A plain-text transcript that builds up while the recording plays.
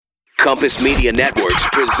Compass Media Networks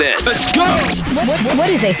presents. Let's go! What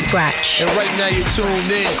is a scratch? And right now you're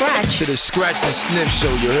tuned in Scratch. to the Scratch and Sniff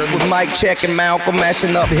Show, you heard me? With Mike Check and Malcolm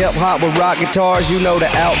mashing up hip-hop with rock guitars, you know the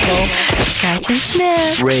outcome. Scratch and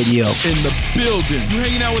Sniff Radio. In the building. You're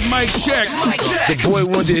hanging out with Mike Check. The boy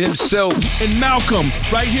Wonder himself. And Malcolm,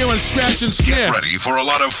 right here on Scratch and Sniff. Get ready for a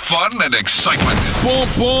lot of fun and excitement. Boom,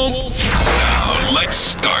 boom. Now, let's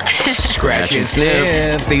start. Scratch and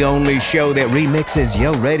Sniff, the only show that remixes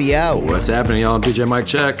your radio. What's happening, y'all? I'm DJ Mike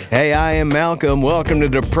Check. Hey, I am Malcolm. Welcome to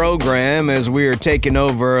the program as we are taking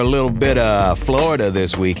over a little bit of Florida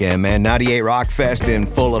this weekend, man. 98 Rock Fest in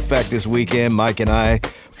full effect this weekend. Mike and I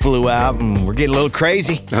flew out and we're getting a little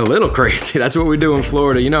crazy. A little crazy. That's what we do in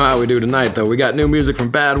Florida. You know how we do tonight, though. We got new music from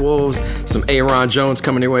Bad Wolves, some Aaron Jones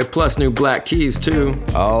coming your way, plus new Black Keys, too.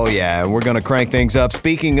 Oh, yeah, and we're going to crank things up.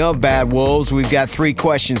 Speaking of Bad Wolves, we've got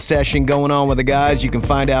 3-question session going on with the guys you can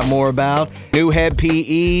find out more about. New Head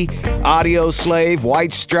PE, Audio Slave,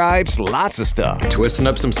 White Stripes, lots of stuff. Twisting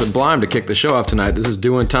up some Sublime to kick the show off tonight. This is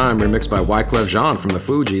Doing Time, remixed by Wyclef Jean from the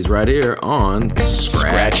Fugees, right here on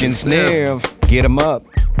Scratch and Sniff. Get 'em up.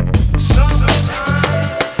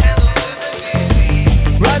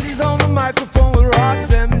 Riley's on the microphone with Ross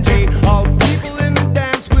MG. All people in the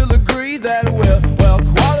dance will agree that we're well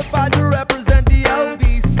qualified to represent the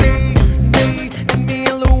LBC. Me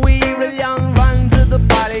and Louis, real young, run to the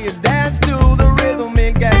party. You dance to the rhythm,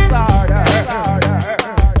 it gets harder.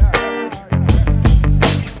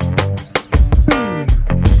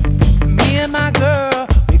 Me and my girl,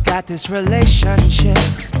 we got this relationship.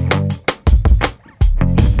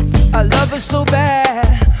 I love her so bad,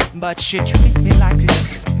 but she treats me like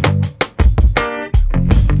shit.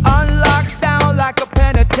 On lockdown like a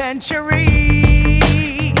penitentiary.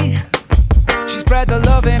 She spread the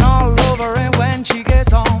loving all over, and when she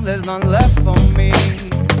gets home, there's none left for me.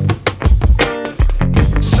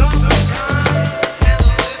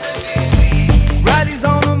 Riley's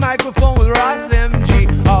on the microphone with Ross MG.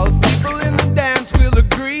 All people in the dance will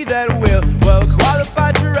agree that we're well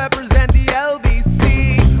qualified to represent the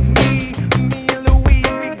LBC. Me and Louis,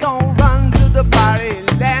 we gon' run to the party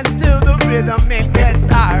and dance to the rhythm. It gets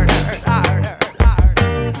harder.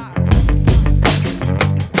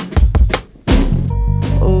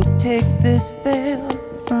 Oh, take this veil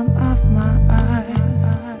from off my eyes.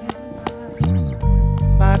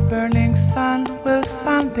 My burning sun will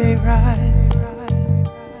someday rise.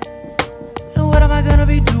 And what am I gonna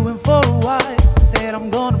be doing for a while? Said I'm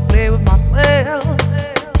gonna play with myself.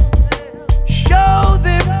 Show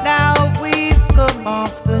them now we've come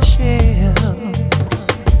off the shelf.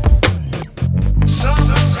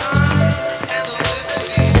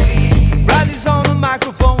 Riley's on the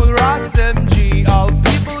microphone with Ross MG. All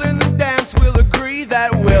people in the dance will agree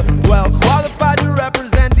that we're well qualified to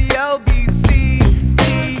represent the LBC.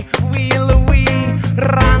 We and Louis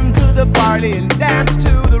run to the party and dance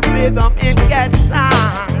to the rhythm and get on.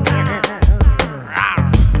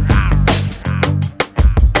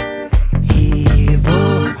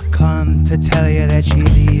 Evil, I've come to tell you that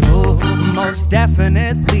she's evil. Most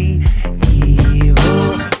definitely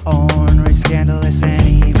evil. Ornery, scandalous,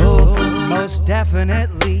 and evil. Most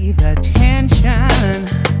definitely the tension.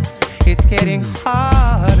 It's getting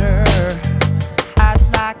harder. I'd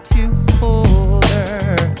like to hold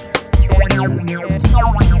her.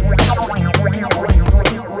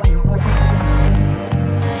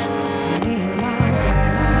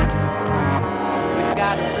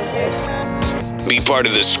 Be part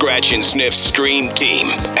of the Scratch and Sniff stream team.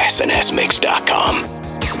 SNSMix.com.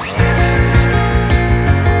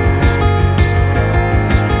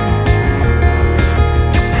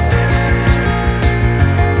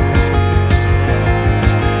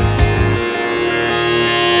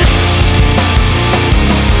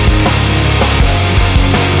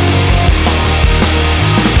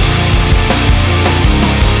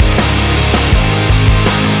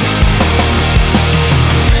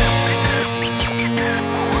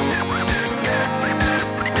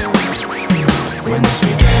 When this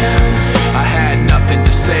began, I had nothing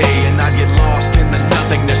to say, and I'd get lost in the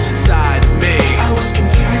nothingness inside of me. I was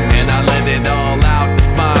confused, and I let it all out to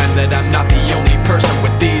find that I'm not the only person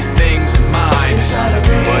with these things in mind.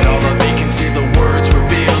 But all the vacancy the words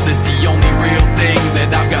revealed is the only real thing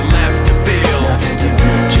that I've got left to feel.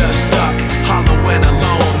 Just stuck, hollow and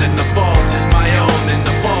alone, and the fault is my own, and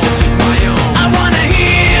the fault is my own. I wanna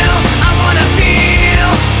heal, I wanna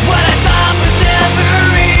feel what I thought was never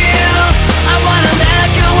real. I wanna let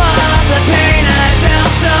go of the pain I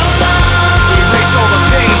felt so long. Erase all the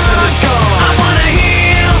pain till it's gone. I wanna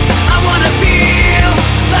heal, I wanna feel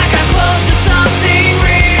like I'm close to something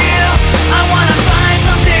real. I wanna find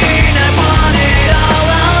something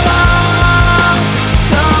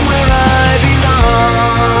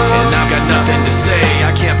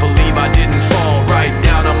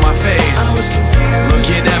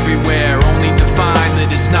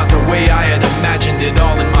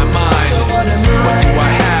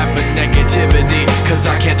Cause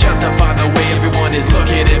I can't justify the way everyone is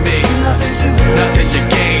looking at me. Nothing to lose, nothing to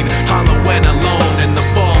gain. Hollow and alone, and the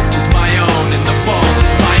fault is my own, and the fault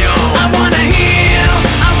is my own. I wanna heal,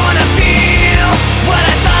 I wanna feel what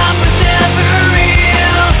I thought was never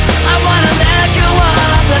real. I wanna let go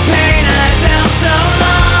of the pain I felt so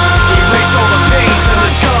long. Erase all the pain till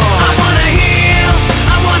it's gone. I wanna heal,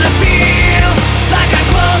 I wanna feel like I'm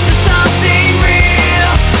close to something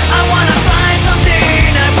real. I wanna find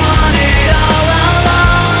something I wanted all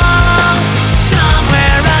along.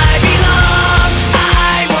 Somewhere I belong.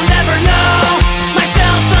 I will never know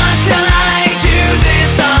myself until I do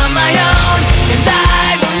this on my own. And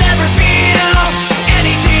I will never feel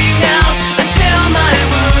anything else until my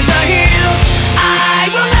wounds are healed. I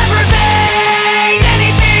will never be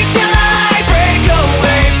anything till I break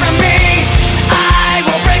away from me. I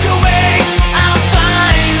will break away, I'll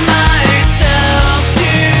find myself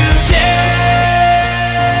today.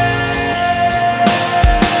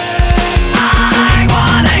 I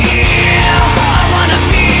wanna heal, I wanna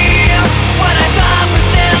feel what I thought was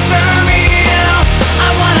never real. I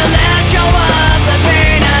wanna let go of the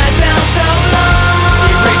pain I felt so long.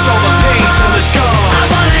 Erase all the pain till it's gone. I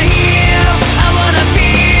wanna heal, I wanna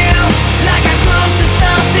feel like I'm close to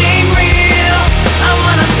something real. I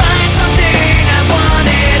wanna find something I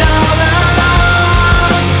wanted all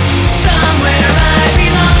along. Somewhere I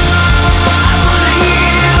belong. I wanna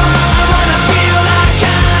heal, I wanna feel like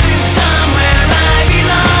I'm somewhere I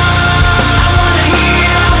belong. I wanna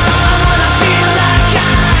heal, I wanna feel like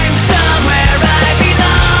I'm somewhere I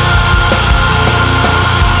belong.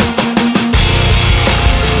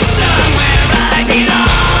 Somewhere I belong.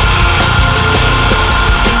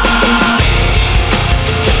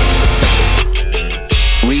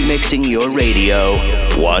 Remixing your radio,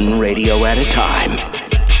 one radio at a time.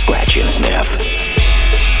 Scratch and Sniff.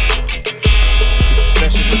 This is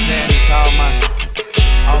special was handed to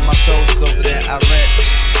all my soldiers over there in Iraq.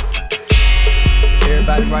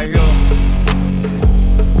 Everybody right here.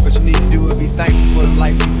 What you need to do is be thankful for the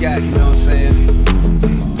life you got, you know what I'm saying?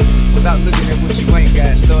 Stop looking at what you ain't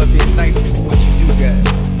got, start being thankful for what you do got.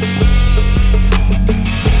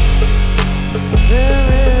 There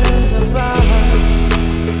is a balance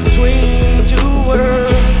between two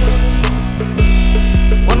worlds,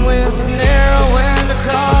 one with an arrow and a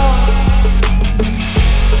cross.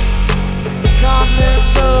 Regardless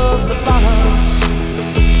of the balance,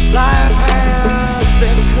 life has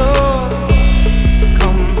become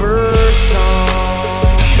cumbersome.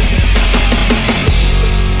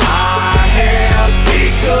 I have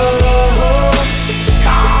become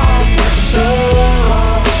cumbersome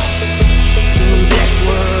to this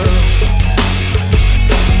world.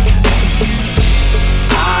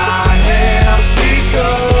 I have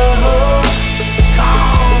become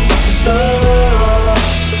cumbersome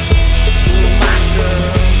to my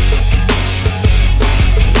girl.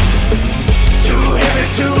 Too heavy,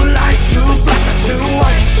 too light, too black or too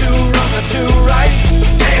white, too wrong or too right,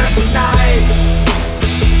 day or tonight.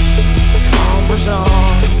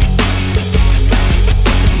 Cumbersome.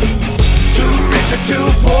 Too rich or too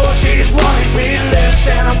poor, she's wanting me less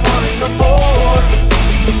and I'm wanting her more.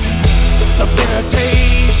 A bitter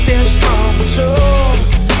taste is cumbersome.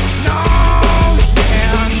 No,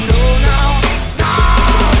 yeah, no, no, no.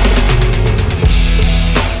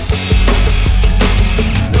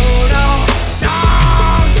 No, no, no,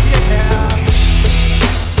 yeah.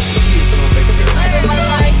 Living my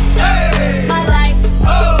life, my life,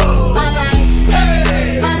 my life,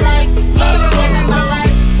 my life. Just living my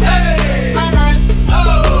life, my life,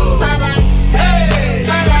 my life,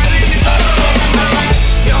 my life. Just living my life,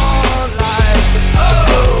 Your life,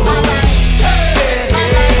 my life, my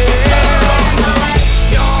life. Just living my life,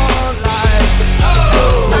 your life,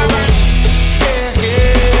 my life.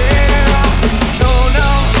 yeah. No, no,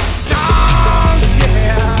 no,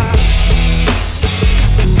 yeah.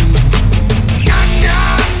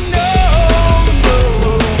 No, no,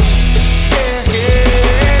 no, yeah.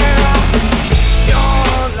 Your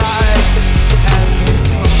life has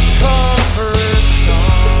become cumbersome.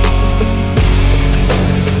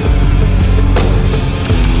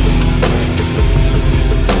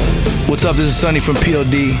 What's up? This is Sonny from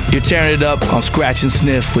POD. You're tearing it up on Scratch and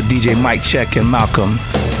Sniff with DJ Mike Check and Malcolm.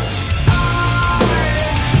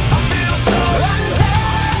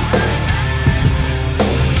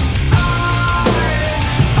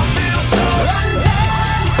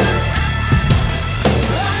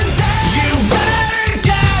 You better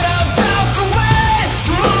get about the way.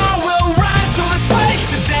 Tomorrow will rise, so let's fight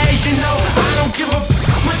today. You know, I don't give a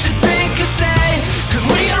what you think or say, 'cause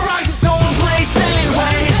we are rocking its own place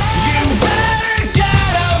anyway. You better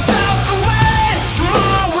get about the way.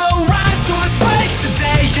 Tomorrow will rise, so let's fight today.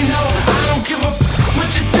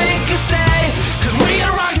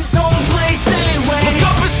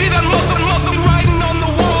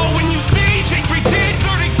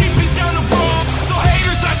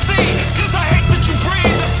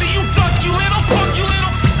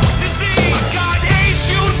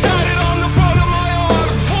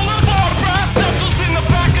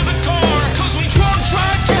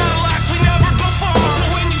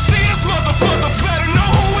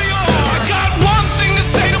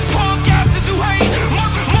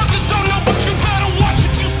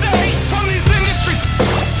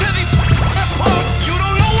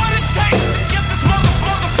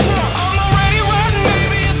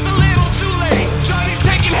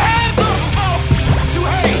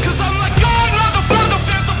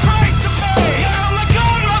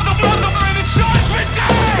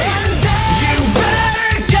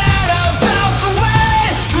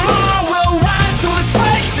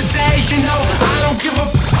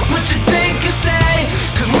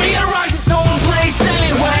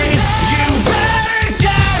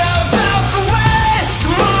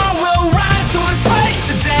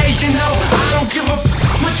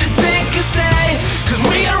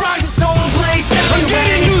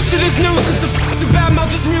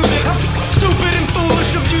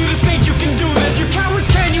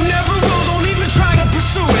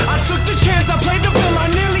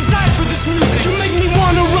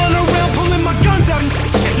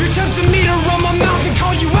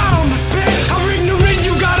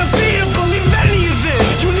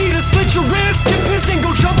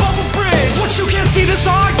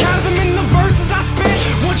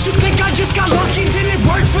 I just got lucky, didn't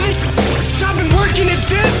work for this. I've been working at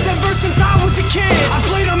this ever since I was a kid. I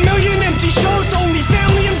played a million empty shows to only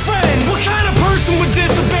family and friends. What kind of person would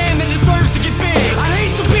diss a band that deserves to get big? I'd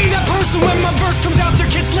hate to be that person when my verse comes out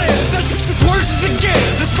their kids' lips. That's as worse as it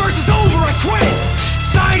gets. This verse is over, I quit.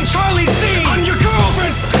 Signed Charlie C. I'm your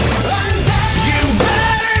girlfriend. You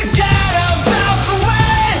better get about the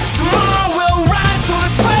way. Tomorrow will rise, so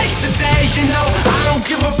let's fake today. You know, I don't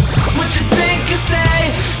give a what you think or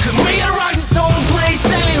say, 'cause we are rocking someplace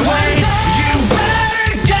anyway. You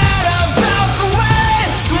better get about the way.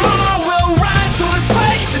 Tomorrow will rise, so let's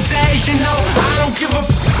fake today. You know, I don't give a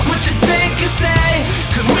what you think or say,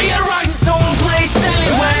 'cause we are rocking someplace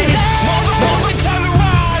anyway. More time to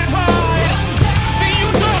ride, ride. See you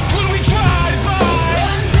duck when we drive by.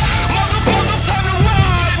 More time to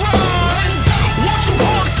ride, ride. Watch your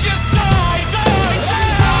horse just die, die,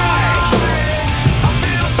 die. I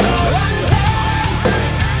feel so undone.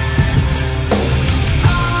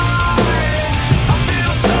 I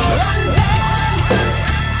feel so undone.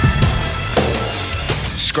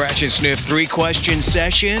 Scratch and Sniff 3-question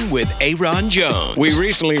session with Aaron Jones. We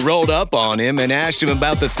recently rolled up on him and asked him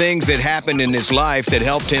about the things that happened in his life that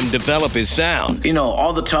helped him develop his sound. You know,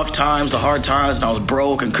 all the tough times, the hard times, and I was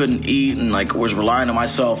broke and couldn't eat and like was relying on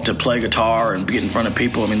myself to play guitar and get in front of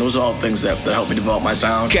people. I mean, those are all things that helped me develop my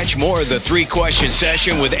sound. Catch more of the 3-question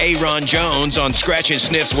session with Aaron Jones on Scratch and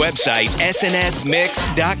Sniff's website,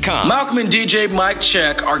 snsmix.com. Malcolm and DJ Mike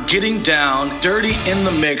Check are getting down dirty in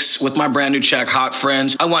the mix with my brand new track, Hot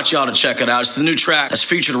Friends. I want y'all to check it out. It's the new track that's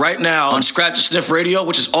featured right now on Scratch and Sniff Radio,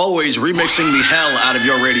 which is always remixing the hell out of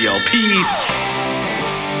your radio. Peace.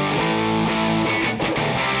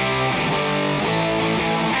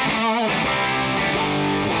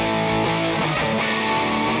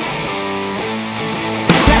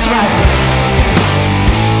 That's right.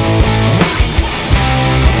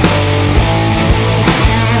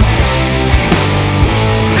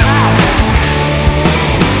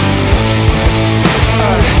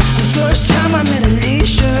 The first time I met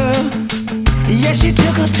Alicia, yeah, she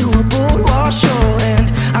took us to a boardwalk show,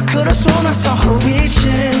 and I could have sworn I saw her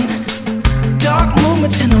reaching. Dark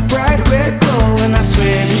movements in a bright red glow, and I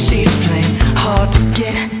swear that she's playing hard to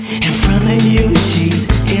get in front of you. She's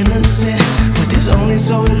innocent, but there's only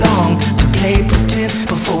so long to play pretend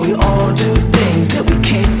before we all do things that we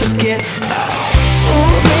can't forget.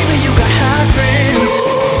 Ooh, baby, you got hot friends,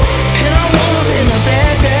 and I want them in a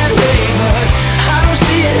bad, bad way, but I don't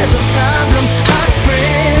see it as a problem. Hot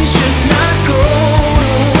friends should not go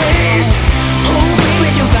to waste. Oh, baby,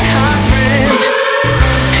 you got hot friends,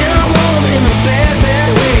 and I want them in a bad, bad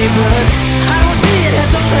way, but I don't see it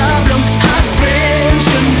as a problem. Hot friends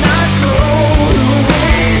should not go to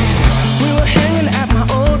waste. We were hanging at my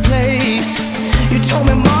old place. You told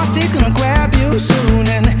me Marcy's gonna grab you soon,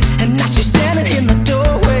 and now she's standing in the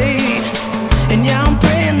doorway. And yeah, I'm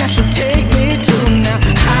praying that she'll take me too. Now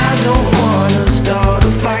I don't wanna start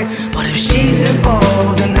a fight, but if she's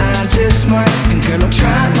involved, then I just might. And girl, I'm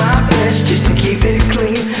trying my best just to keep it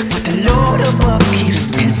clean, but the Lord above keeps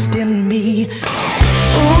testing me.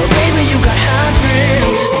 Ooh, baby, you got hot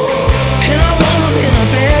friends, and I want them in a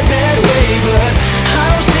bad, bad way, but I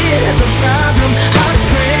don't see it as a problem. Hot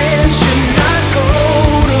friends should not go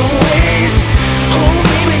to waste. Oh,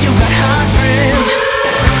 baby, you got hot friends,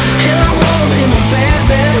 and I want them in a bad,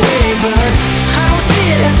 bad way, but I don't see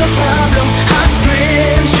it as a problem. Hot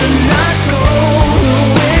friends should not go to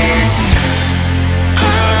waste.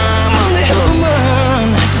 I'm only human.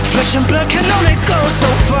 Flesh and blood can only go so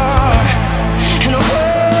far. In a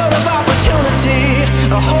world of opportunity.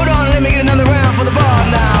 Hold on, let me get another round for the bar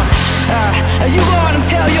now. You go out and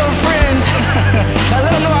tell your friends.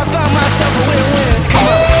 Let them know I found myself a win-win. Come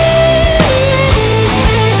on.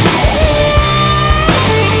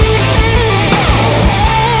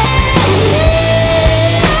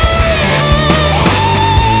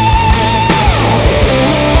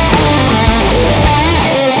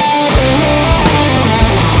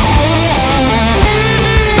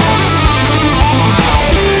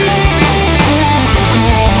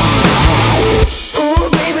 Ooh,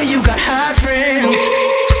 baby, you got hot friends,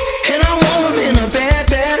 and I want them in a bed.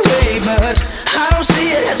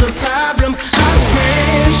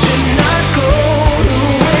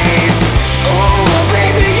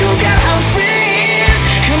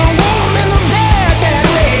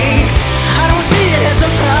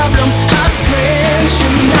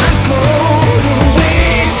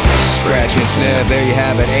 and Sniff. There you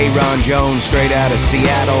have it. Aaron Jones, straight out of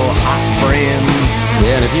Seattle. Hot Friends.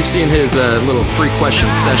 Yeah, and if you've seen his little free question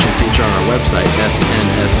session feature on our website,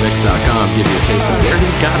 snsmix.com, give you a taste of where he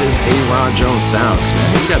got his Aaron Jones sounds, man.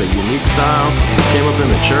 He's got a unique style. Came up in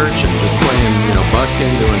the church and just playing, busking,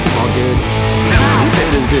 doing small gigs. Man, he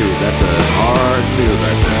paid his dues. That's a hard dude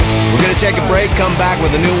right there. We're going to take a break, come back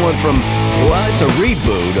with a new one from, it's a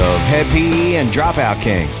reboot of Head PE and Dropout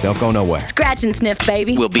Kings. Don't go nowhere. Scratch and Sniff,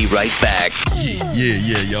 baby. We'll be right back. Yo,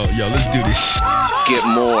 let's do this. Get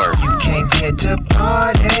more You can't get to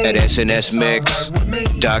party at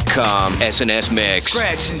snsmix.com. SNS Mix.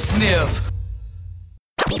 Scratch and Sniff.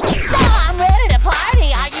 I'm ready to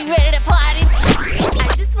party. Are you ready to party? I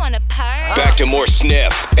just want to party. Back to more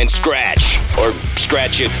Sniff and Scratch, or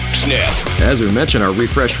Scratch it, Sniff. As we mentioned, our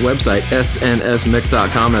refreshed website,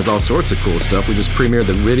 snsmix.com, has all sorts of cool stuff. We just premiered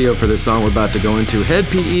the video for this song we're about to go into. Head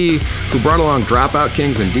PE, who brought along Dropout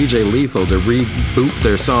Kings and DJ Lethal to reboot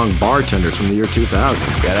their song Bartenders from the year 2000.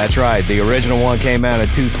 Yeah, that's right. The original one came out in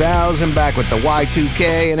 2000, back with the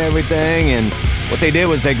Y2K and everything. And what they did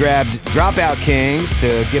was they grabbed Dropout Kings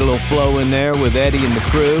to get a little flow in there with Eddie and the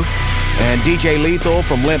crew. And DJ Lethal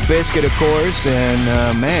from Limp Bizkit, of course. And,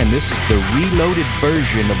 man, this is the reloaded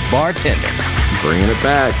version of Bartender. Bringing it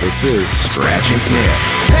back, this is Scratch and Sniff.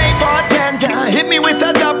 Hey bartender, hit me with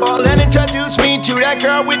a double and introduce me to that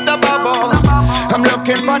girl with the bubble. I'm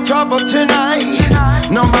looking for trouble tonight.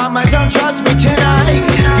 No mama, don't trust me tonight.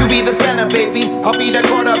 You be the center, baby, I'll be the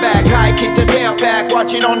quarterback. I kick the tail back,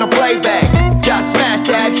 watching on the playback. Just smash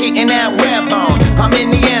that, hitting that web bone. I'm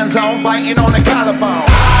in the end zone, biting on the collarbone.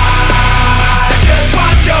 I just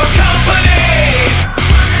want your company.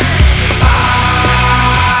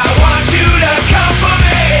 I want you to come for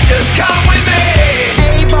me. Just come with me.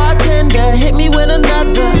 Hey bartender, hit me with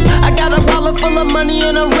another. I got a wallet full of money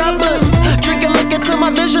and a rubbers. Drinking liquor till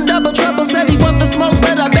my vision double trouble. Said he want the smoke,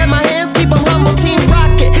 but I bet my hands keep him humble. Team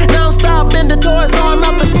Rocket, now I'm style bender towards arm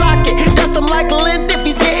out the socket. Dust him like lint if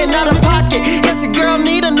he's getting out of pocket. Guess a girl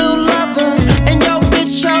need a new lover, and yo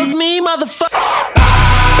bitch chose me, motherfucker. I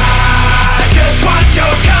just want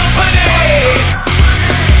your company.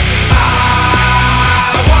 I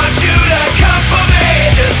want you to come for me.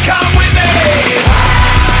 Just come with me. I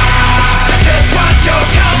just want your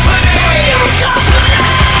company. Your company.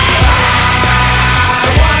 I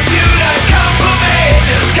want you to come for me.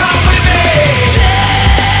 Just come with me.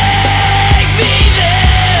 Take me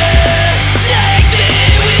there. Take me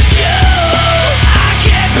with you. I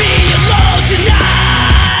can't be alone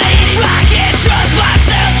tonight. I can't trust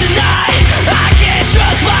myself tonight. I can't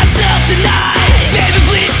trust myself tonight. Baby,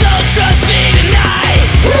 please don't trust me tonight.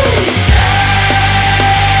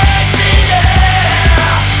 Take me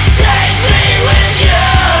there. Take me with you.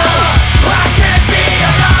 I can't be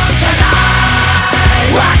alone tonight.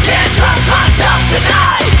 I can't trust myself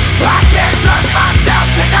tonight. I can't trust myself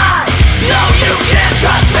tonight. No, you can't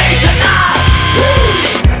trust me tonight.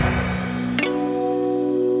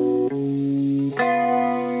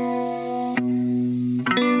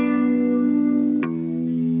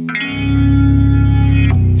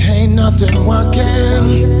 Ain't nothing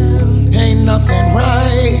working, ain't nothing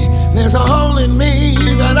right. There's a hole in me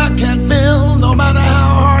that I can't fill, no matter how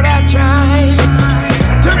hard I try.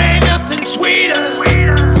 There ain't nothing sweeter,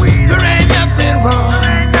 there ain't nothing wrong.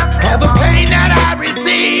 All the pain that I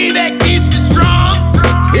receive, it keeps me strong.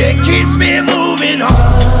 It keeps me moving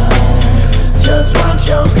on. Just want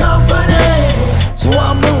your company, so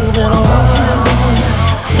I'm moving on.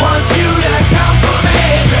 Want you to come for me,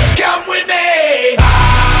 just come with me. I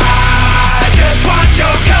just want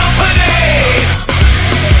your company.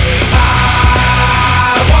 I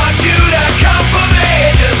want you to come for me,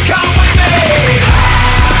 just come with me.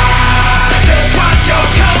 I just want your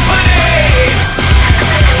company.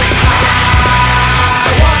 I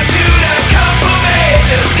want you to come for me,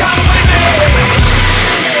 just come with me.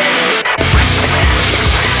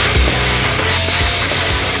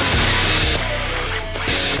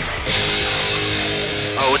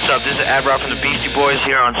 Oh, what's up? This is Ad Rock from the Beastie Boys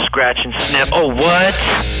here on Scratch and Sniff. Oh, what?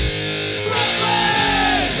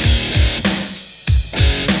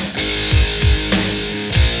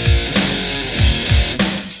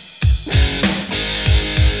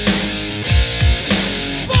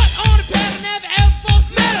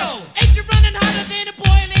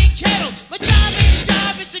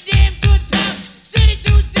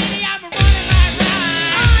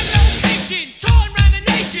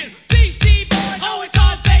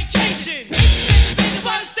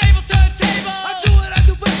 I do what I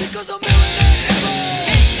do best.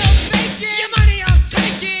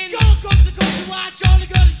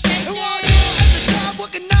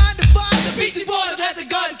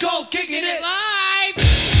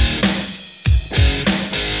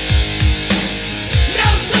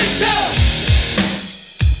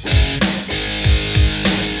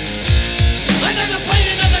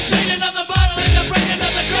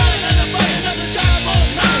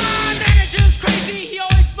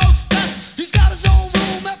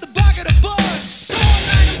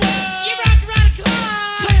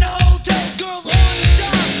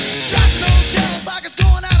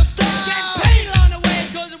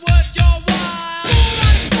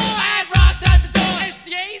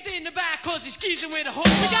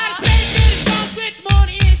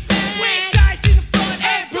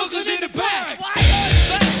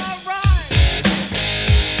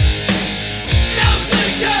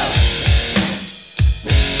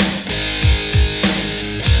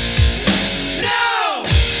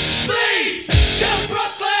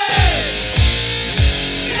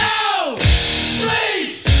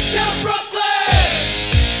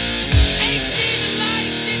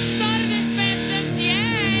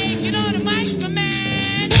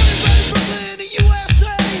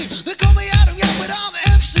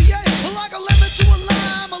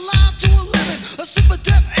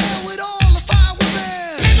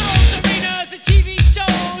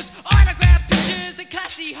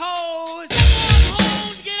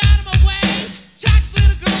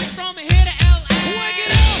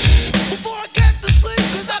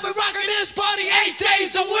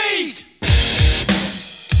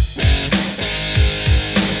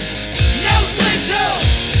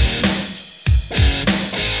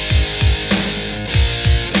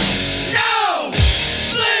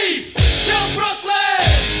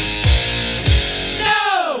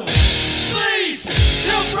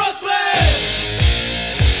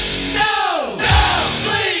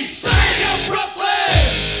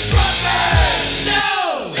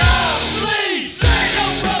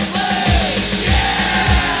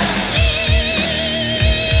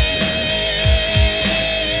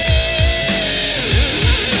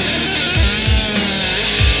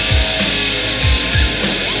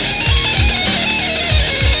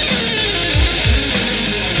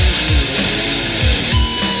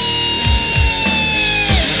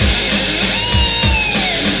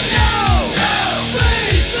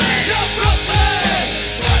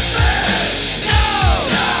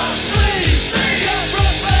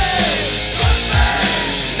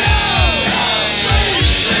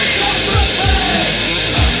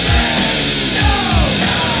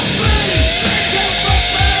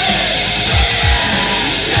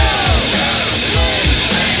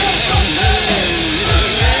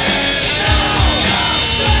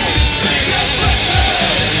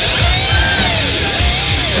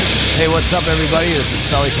 Hey, what's up, everybody? This is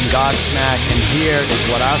Sully from Godsmack, and here is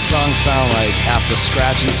what our songs sound like after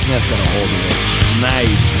Scratch and Sniff got a hold of it.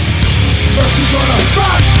 Nice. First we gonna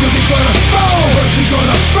rock, then we gonna fall. First we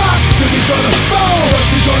gonna rock, then we gonna fall. First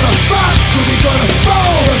we gonna rock, then we gonna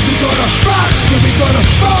fall. First we gonna rock, then we gonna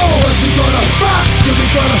fall. First we gonna rock, then we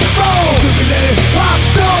gonna fall. Then we let it pop,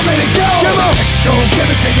 don't let it go. Give up, X gon' give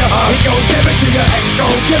it to ya. We gon' give it to ya. X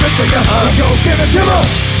gon' give it to ya. We gon' give it to ya.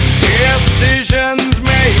 Decisions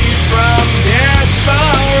made from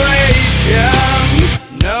desperation.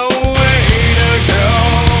 No way to go.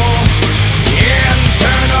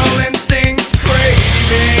 Internal instincts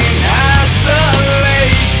craving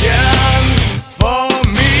isolation for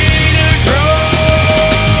me to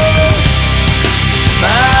grow.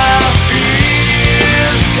 My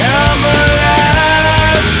fears come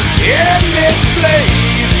alive in this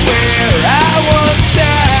place where I once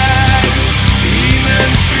died.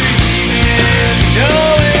 Demons dreaming,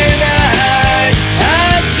 knowing I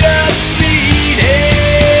just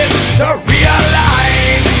needed to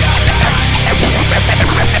realize.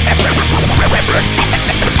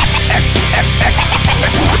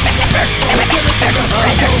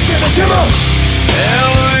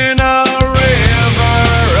 Hell in a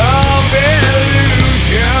river of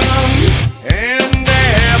illusion and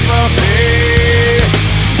apathy,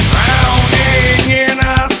 drowning in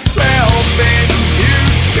a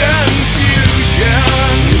self-induced confusion.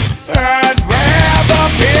 I'd rather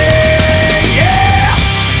be, yeah.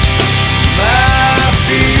 My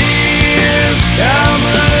fears come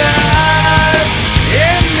alive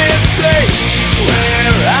in this place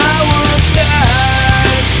where I once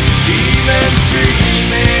died. Demons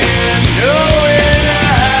dreaming, knowing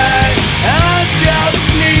I just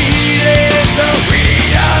needed to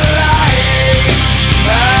realize.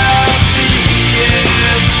 My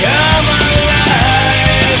fears come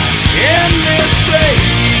alive in this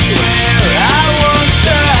place where I once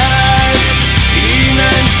died.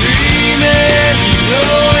 Demons dreaming,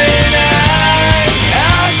 knowing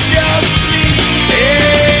I just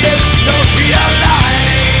needed to realize.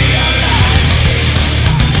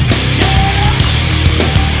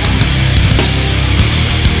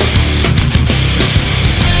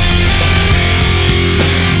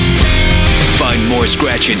 Find more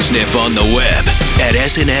Scratch and Sniff on the web at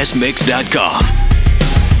snsmix.com.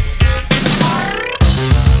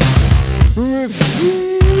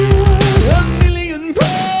 A million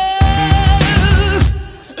prayers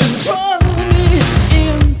and draw me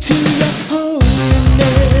into your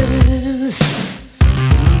holiness,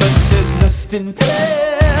 but there's nothing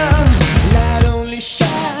there. Light only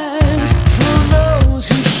shines for those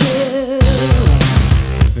who share.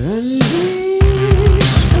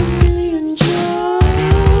 Unleash a million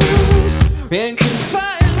joys and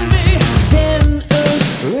confine me, then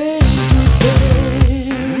erase me,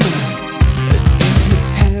 babe.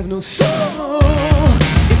 Have no soul,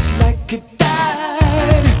 it's like it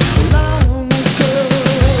died long ago.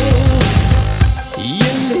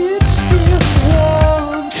 Your lips feel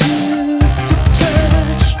warm to the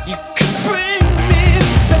touch. You can bring me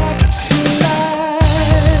back to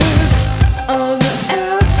life. On the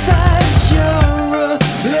outside you're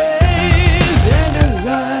ablaze and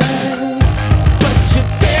alive, but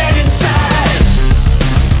you're dead inside.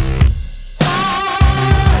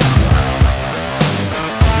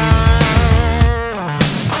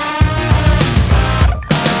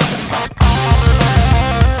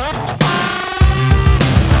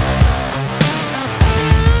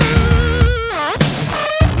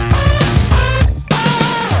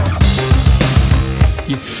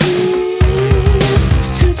 Your feet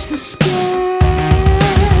touch the sky,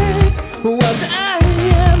 whilst I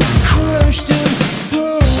am crushed and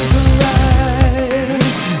pulverized.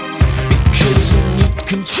 Because you need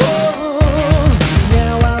control,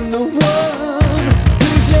 now I'm the one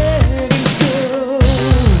who's letting go.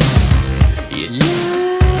 You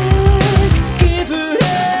like to give it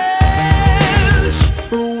out,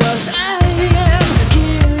 whilst I am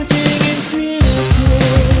giving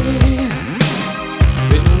infinity.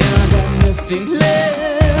 But now I got nothing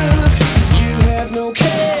left. You have no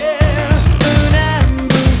cares, and I'm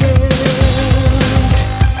bereft.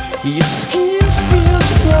 Your skin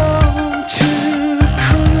feels warm to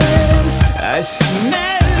caress. I see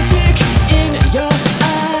magic in your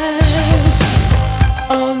eyes.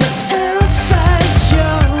 On the outside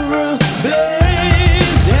you're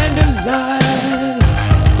ablaze and alive,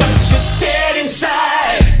 but you're dead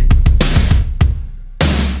inside.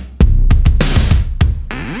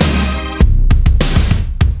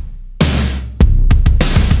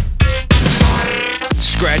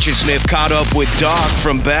 Scratch and Sniff Sniff caught up with Doc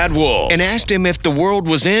from Bad Wolves and asked him if the world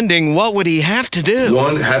was ending, what would he have to do?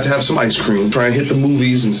 One, have to have some ice cream. Try and hit the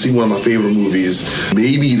movies and see one of my favorite movies.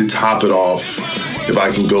 Maybe to top it off, if I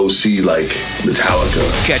can go see, like,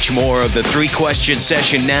 Metallica. Catch more of the 3-question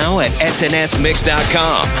session now at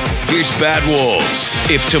snsmix.com. Here's Bad Wolves,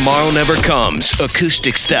 If Tomorrow Never Comes,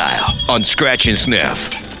 acoustic style, on Scratch and Sniff.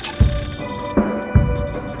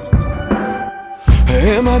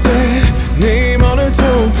 Am I dead? Name on a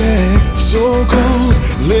toe tag. So cold,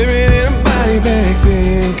 living in a body bag.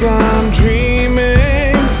 Think I'm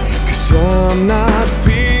dreaming, 'cause I'm not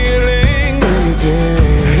feeling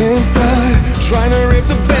anything inside. Trying to rip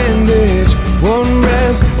the bandage, one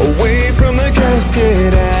breath away from the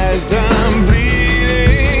casket as I'm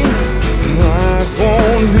bleeding. Life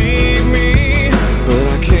won't leave me, but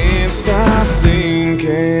I can't stop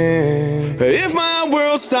thinking. If my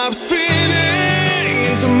world stops spinning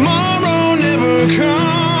and tomorrow never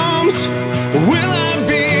comes, will I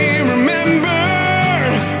be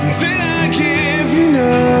remembered? Did I give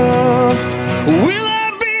enough? Will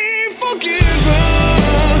I be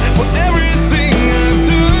forgiven for everything I've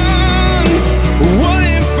done? What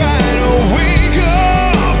if I don't wake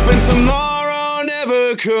up and tomorrow never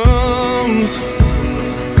comes?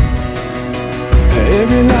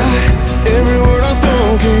 Every lie, every word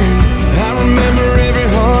unspoken, I remember every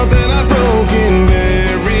heart that I've broken.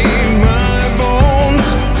 Bury my bones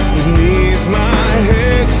beneath my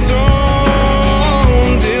headstone.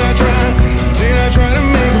 Did I try to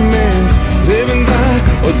make amends, live and die,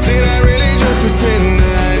 or did I really just pretend?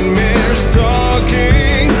 Nightmares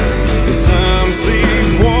talking as I'm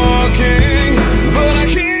sleepwalking, but I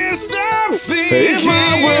can't stop thinking. If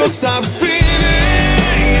my world stops spinning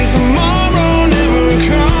and tomorrow never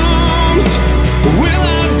comes, will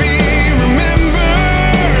I be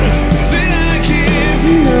remembered? Did I give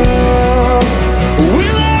enough?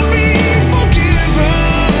 Will I be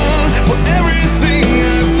forgiven for everything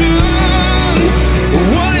I've done?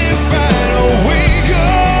 What if I don't wake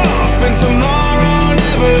up and tomorrow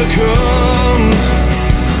never comes?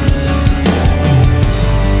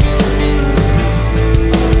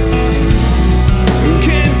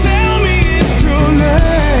 Can't tell me it's too late.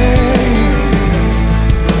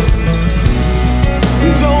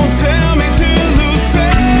 Don't tell me to lose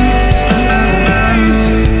faith.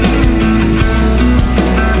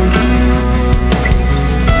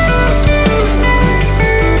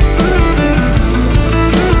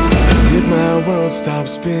 And if my world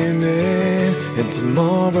stops spinning and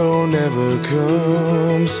tomorrow never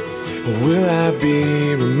comes, will I be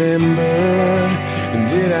remembered? And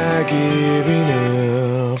did I give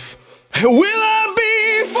enough? Will I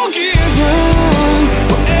be forgiven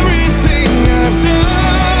for everything I've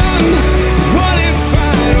done? What if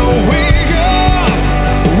I don't wake up?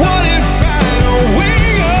 What if I don't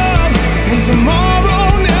wake up and tomorrow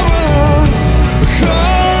never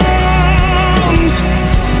comes?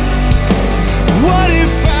 What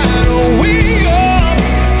if I don't wake up?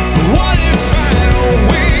 What if I don't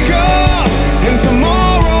wake up and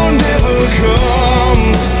tomorrow never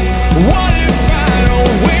comes? What if I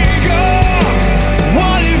don't wake up?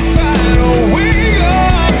 What if I don't wake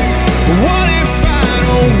up? What if I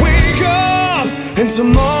don't wake up and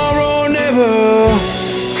tomorrow never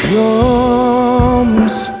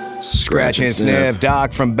comes? Scratch and Sniff.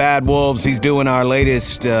 Doc from Bad Wolves. He's doing our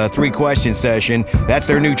latest 3-question session. That's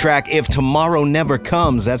their new track, If Tomorrow Never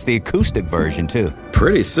Comes. That's the acoustic version, too.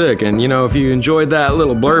 Pretty sick. And, you know, if you enjoyed that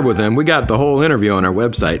little blurb with him, we got the whole interview on our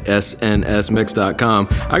website, snsmix.com.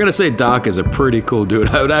 I gotta say, Doc is a pretty cool dude.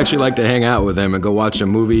 I would actually like to hang out with him and go watch a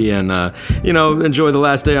movie and, you know, enjoy the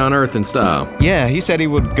last day on Earth in style. Yeah, he said he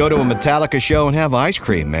would go to a Metallica show and have ice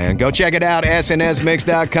cream, man. Go check it out,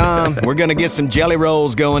 snsmix.com. We're gonna get some jelly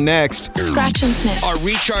rolls going next. Scratch and Sniff Are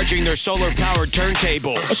recharging their solar-powered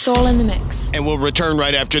turntables. It's all in the mix. And we'll return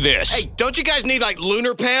right after this. Hey, don't you guys need, like,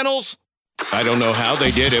 lunar panels? I don't know how they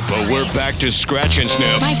did it, but we're back to Scratch and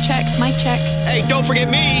Sniff. Mic check, mic check. Hey, don't forget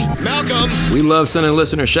me, Malcolm. We love sending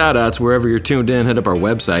listener shout-outs wherever you're tuned in. Hit up our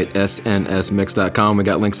website, snsmix.com. We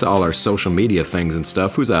got links to all our social media things and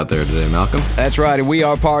stuff. Who's out there today, Malcolm? That's right, and we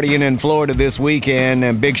are partying in Florida this weekend,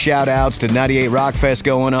 and big shout-outs to 98 Rock Fest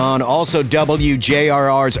going on. Also,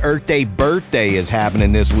 WJRR's Earth Day birthday is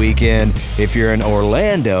happening this weekend. If you're in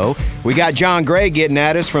Orlando, we got John Gray getting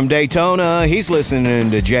at us from Daytona. He's listening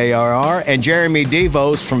to JRR. And Jeremy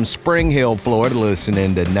DeVos from Spring Hill, Florida,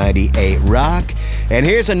 listening to 98 Rock. And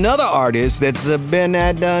here's another artist that's been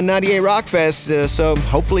at 98 Rock Fest, so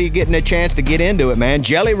hopefully you're getting a chance to get into it, man.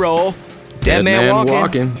 Jelly Roll, Dead Man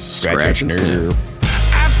Walking. Scratch and Sniff.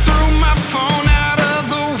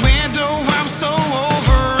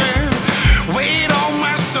 Weight on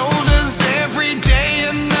my shoulders.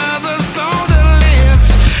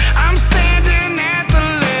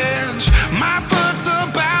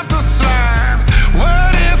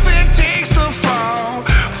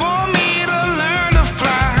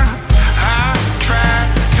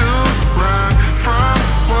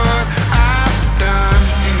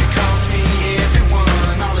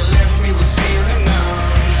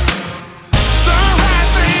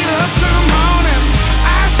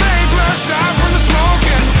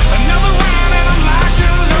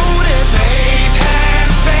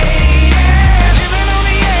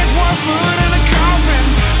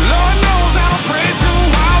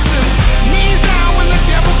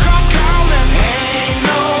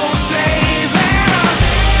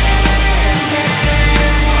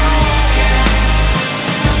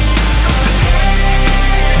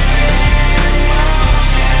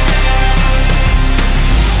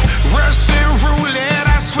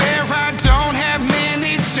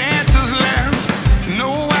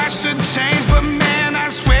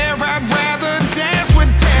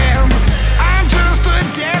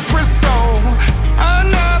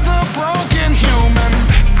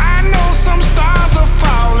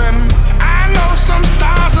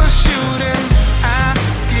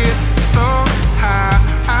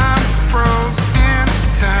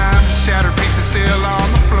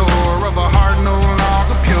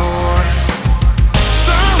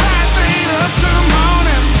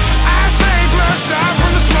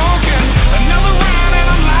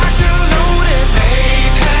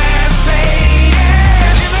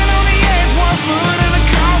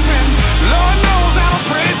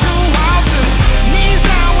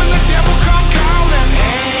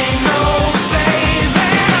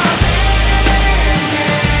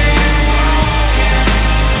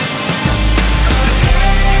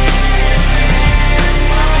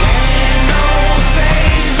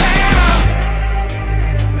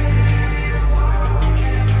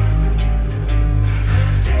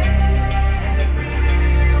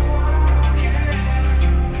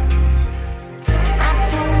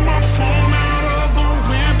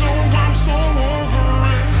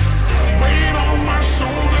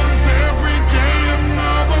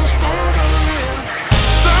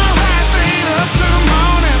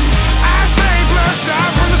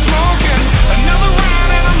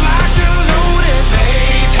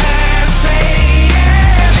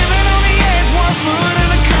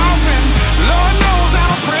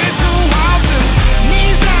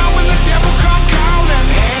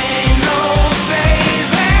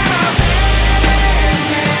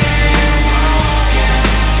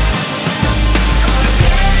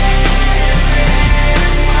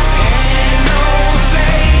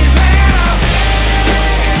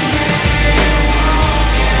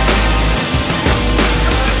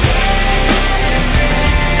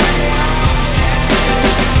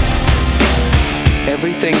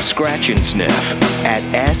 everything Scratch and Sniff at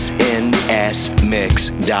snsmix.com.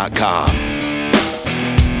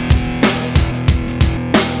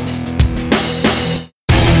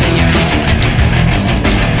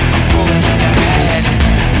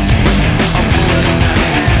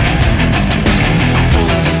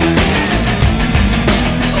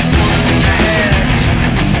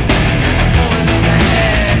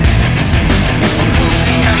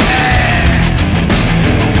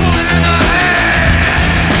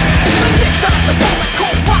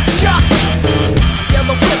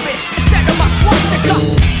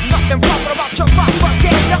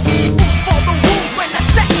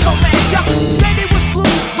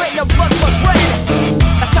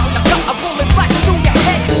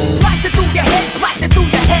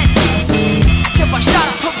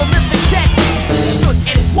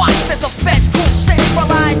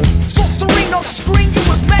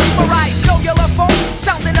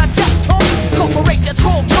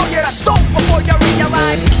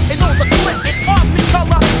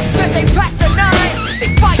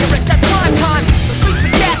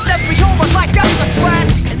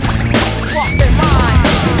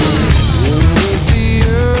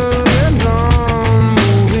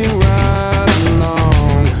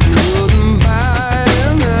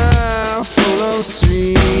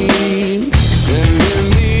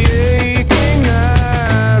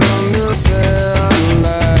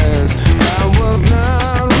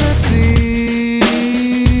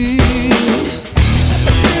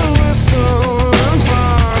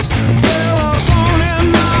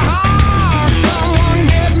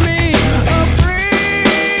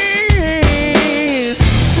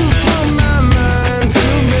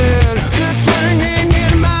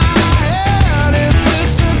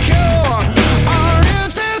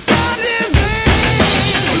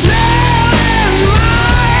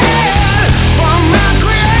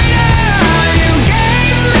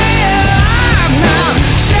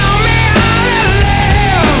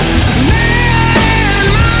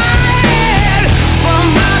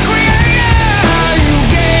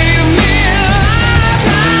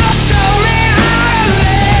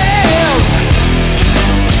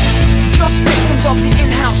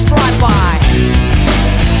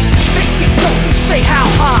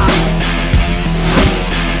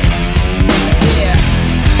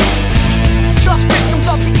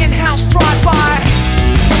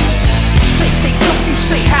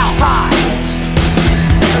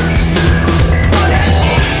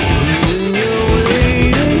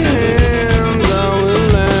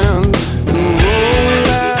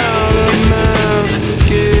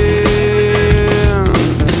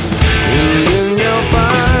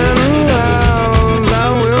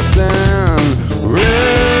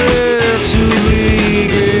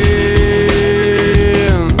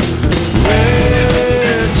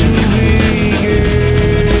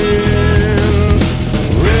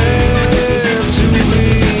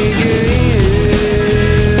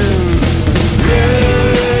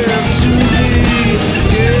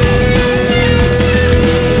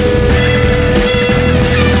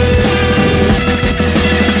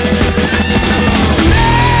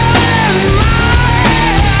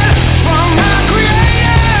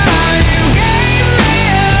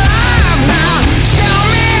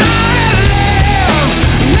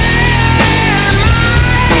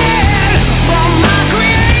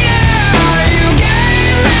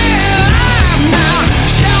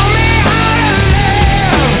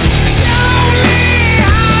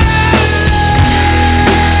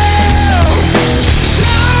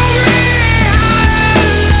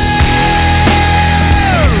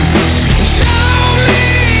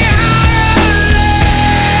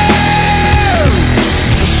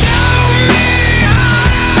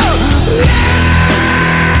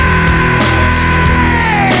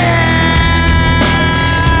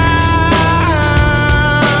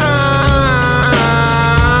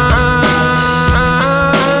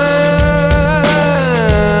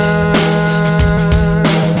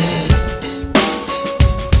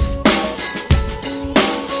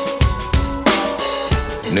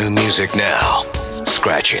 New music now.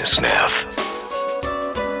 Scratch and Sniff.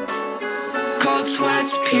 Cold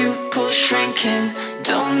sweats, pupils shrinking.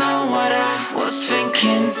 Don't know what I was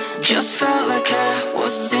thinking. Just felt like I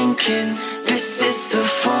was sinking. This is the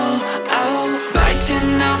fallout.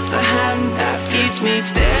 Biting off the hand that feeds me.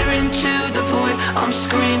 Staring to the void, I'm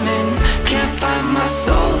screaming. Can't find my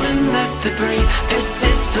soul in the debris. This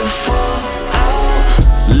is the fallout.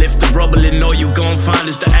 Lift the rubble and all you gon' find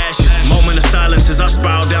is the ashes. Moment of silence as I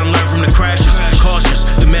spiral down, learn from the crashes. Cautious,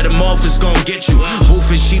 the metamorphosis gon' get you. Wolf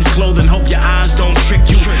in sheep's clothing, hope your eyes don't trick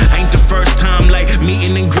you. Ain't the first time like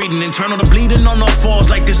meeting and greeting. Internal to bleeding on all falls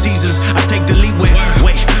like the seasons. I take the lead with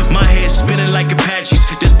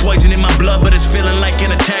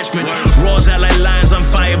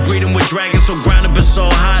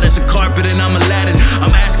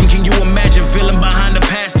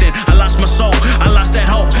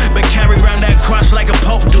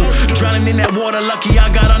that water, lucky I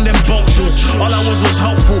got on them boat shoes. All I was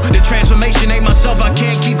hopeful. The transformation ain't myself, I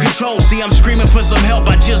can't keep control. See, I'm screaming for some help,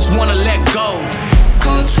 I just wanna let go.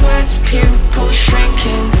 Cold sweats, pupils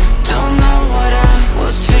shrinking. Don't know what I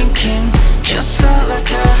was thinking. Just felt like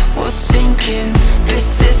I was sinking.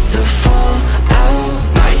 This is the fallout.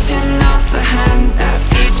 Biting off the hand that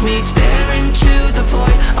feeds me. Staring to the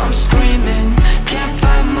void, I'm screaming. Can't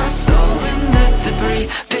find my soul in the debris.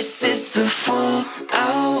 This is the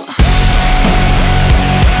fallout.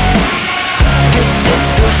 This is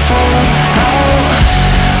the fallout.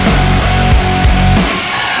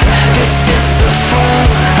 This is the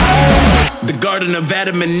fallout. The garden of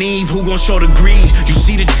Adam and Eve, who gon' show the greed? You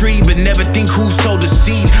see the tree, but never think who sowed the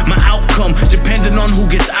seed. My outcome, depending on who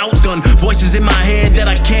gets outdone. Voices in my head that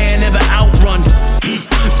I can't ever outrun.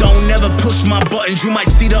 Don't never push my buttons, you might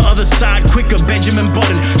see the other side quicker. Benjamin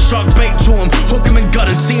Button, shark bait to him, hook him and gut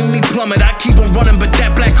him. Seeing me plummet, I keep on running, but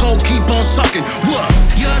that black hole keep on sucking. What?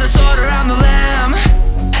 You're the sword around the lamb.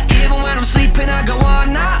 Even when I'm sleeping, I go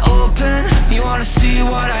on, not open. You wanna see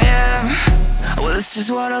what I am? Well, this is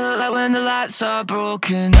what I look like when the lights are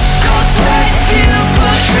broken. Cold sweats,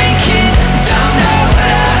 pupils shrinking. Don't know what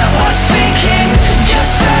I was thinking.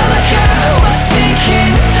 Just felt like I was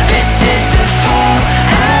sinking. This is the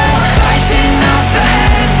fallout. Biting off the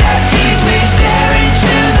hand that feeds me. Staring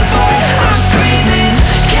to the void, I'm screaming.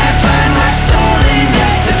 Can't find my soul in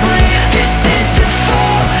that debris. This is the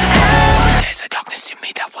fallout. There's a darkness in me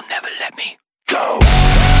that will never let me go.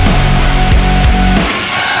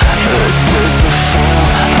 This is the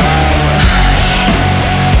fallout.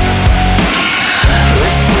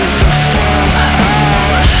 This is the fallout.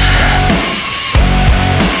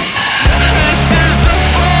 This is the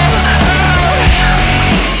fallout.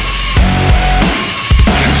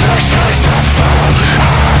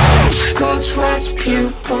 Cold sweats,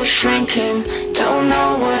 pupils shrinking. Don't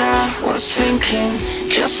know what I was thinking.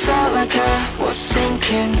 Just felt like I was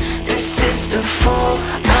sinking. This is the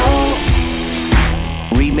fallout.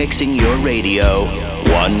 Remixing your radio,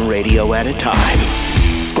 one radio at a time.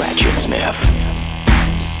 Scratch and Sniff.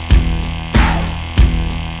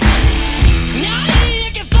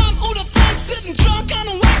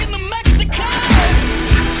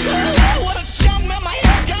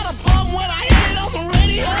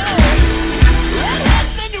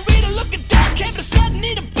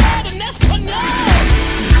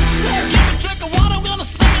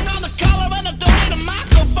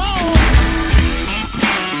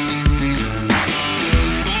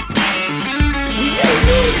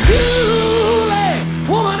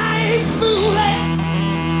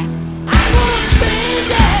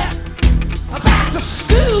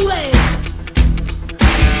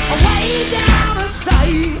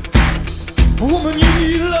 Woman, you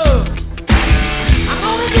need love. I'm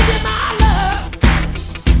gonna give you my love.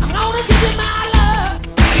 I'm gonna give you my love.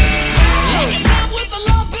 Looking up with the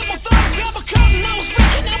love, people thought grab a cotton. I was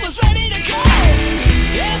freaking, I was ready to go.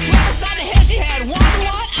 Yes, right beside the head, she had one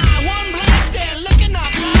white eye, one black stare, looking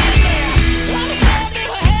up lying there. One stabbed in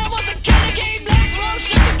her hair was a candy cane, black rum,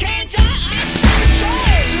 sugar cane, giant ice, some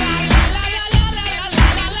straight. La la la la la la la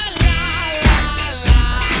la la la la.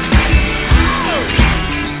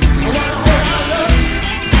 I wanna hold on.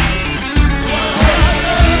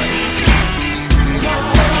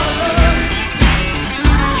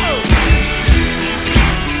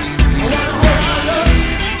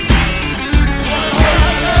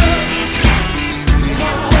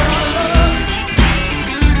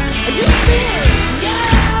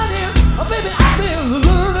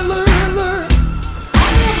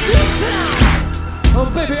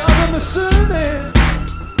 Baby, I'm assuming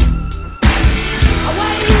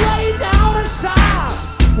way down inside.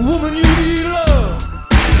 Woman, you need love.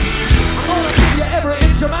 I'm gonna give you every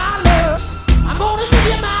inch of my love. I'm gonna give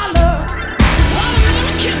you my love. What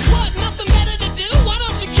Americans, what? Nothing better to do? Why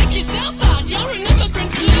don't you kick yourself out? You're an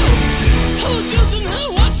immigrant too. Who's using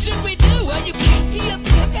who? What should we do? Well, you can't be a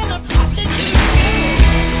pimp and a prostitute.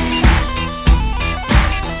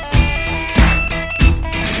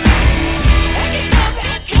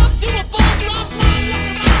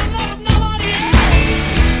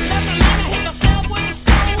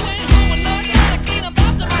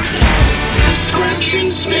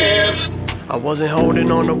 I wasn't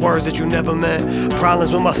holding on to words that you never meant.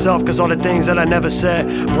 Problems with myself cause all the things that I never said.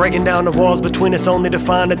 Breaking down the walls between us only to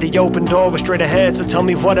find that the open door was straight ahead. So tell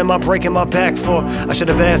me, what am I breaking my back for? I should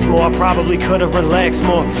have asked more, I probably could have relaxed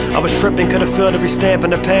more. I was tripping, could have filled every stamp in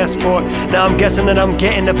the passport. Now I'm guessing that I'm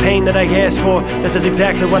getting the pain that I asked for. This is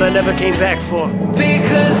exactly what I never came back for.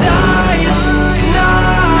 Because I am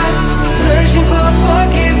not searching for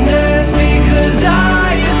forgiveness. Because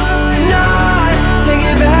I am not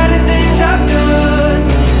thinking about the things I've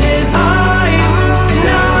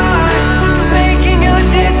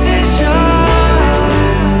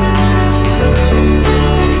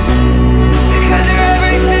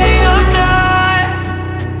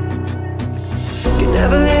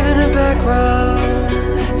never live in the background.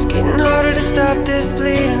 It's getting harder to stop this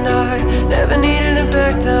bleeding. I never needed to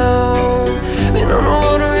back down. Been on the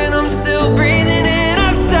water and I'm still breathing in.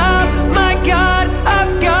 I've stopped, my God,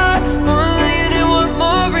 I've got 1,001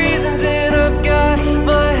 more reasons, and I've got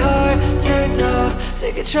my heart turned off.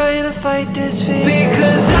 Sick of trying to fight this fear.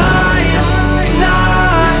 Because I'm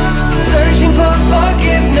not searching for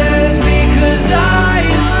forgiveness. Because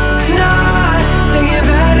I'm not thinking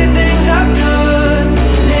about the things I've done.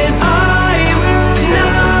 And I'm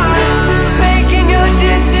not making a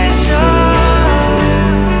decision.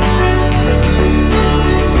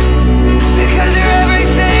 Because you're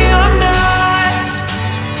everything I'm not.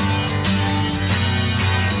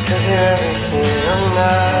 Because you're everything I'm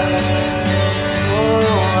not.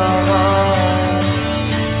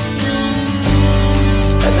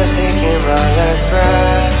 As I take in my last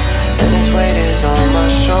breath, and this weight is on my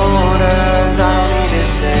shoulders, I don't need a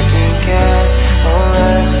second guess, I'll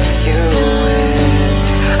let you in.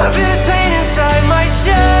 I feel this pain inside my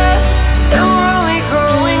chest, and we're only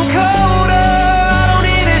growing colder. I don't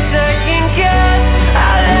need a second guess,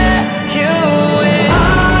 I'll let you in.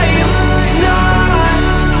 I'm not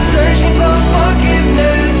searching for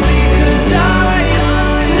forgiveness, because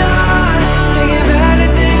I'm not thinking about the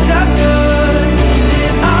things I've done.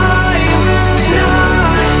 And I'm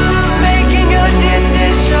not making a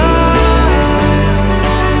decision.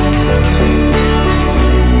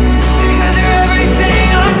 Because you're everything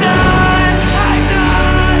I'm not. I'm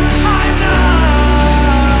not. I'm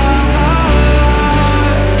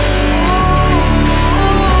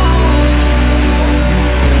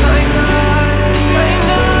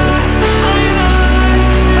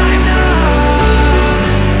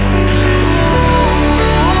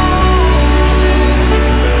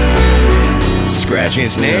Scratch and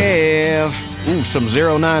Sniff. Ooh, some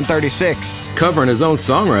 0936. Covering his own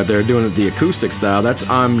song right there, doing it the acoustic style. That's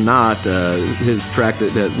I'm Not, his track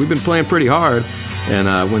that we've been playing pretty hard. And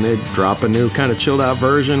when they drop a new kind of chilled out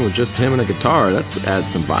version with just him and a guitar, that's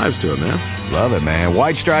adds some vibes to it, man. Love it, man.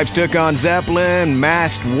 White Stripes took on Zeppelin.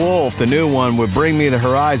 Masked Wolf, the new one, would Bring Me the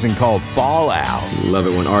Horizon, called Fallout. Love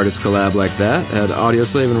it when artists collab like that. Had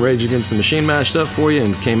Audioslave and Rage Against the Machine mashed up for you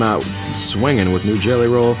and came out swinging with new Jelly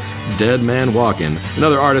Roll, Dead Man Walking.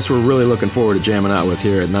 Another artist we're really looking forward to jamming out with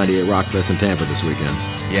here at 98 Rockfest in Tampa this weekend.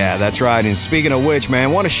 Yeah, that's right. And speaking of which,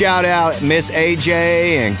 man, want to shout out Miss AJ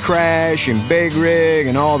and Crash and Big Rig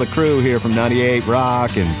and all the crew here from 98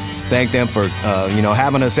 Rock, and thank them for,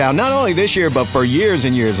 having us out, not only this year, but for years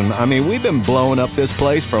and years. I mean, we've been blowing up this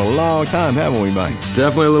place for a long time, haven't we, Mike?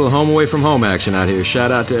 Definitely a little home away from home action out here.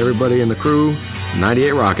 Shout out to everybody in the crew,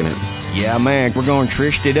 98 rocking it. Yeah, man, we're going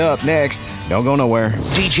Trished It Up next. Don't go nowhere.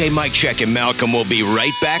 DJ Mike Check and Malcolm will be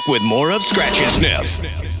right back with more of Scratch and Sniff.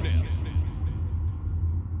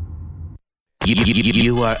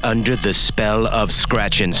 You are under the spell of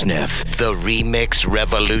Scratch and Sniff. The remix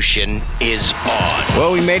revolution is on.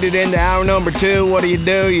 Well, we made it into hour number 2. What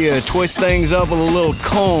do? You twist things up with a little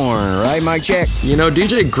corn, right, Mike Check? You know,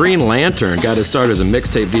 DJ Green Lantern got his start as a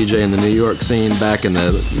mixtape DJ in the New York scene back in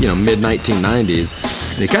the mid-1990s.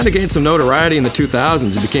 And he kind of gained some notoriety in the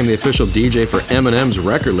 2000s. He became the official DJ for Eminem's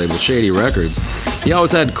record label, Shady Records. He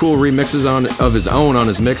always had cool remixes of his own on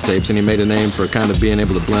his mixtapes, and he made a name for kind of being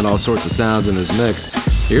able to blend all sorts of sounds in his mix.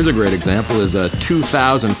 Here's a great example, is a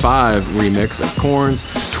 2005 remix of Korn's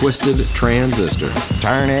Twisted Transistor.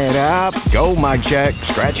 Turn it up, go Mike Check,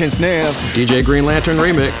 Scratch and Sniff. DJ Green Lantern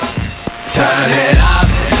remix. Turn it up,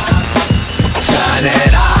 turn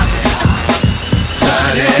it up,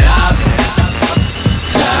 turn it up,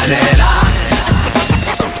 turn it up,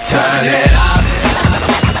 turn it up,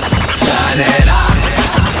 turn it up.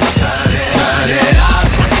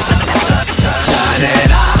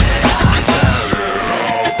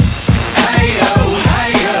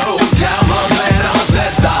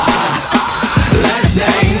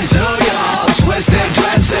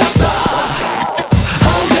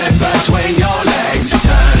 Between your legs.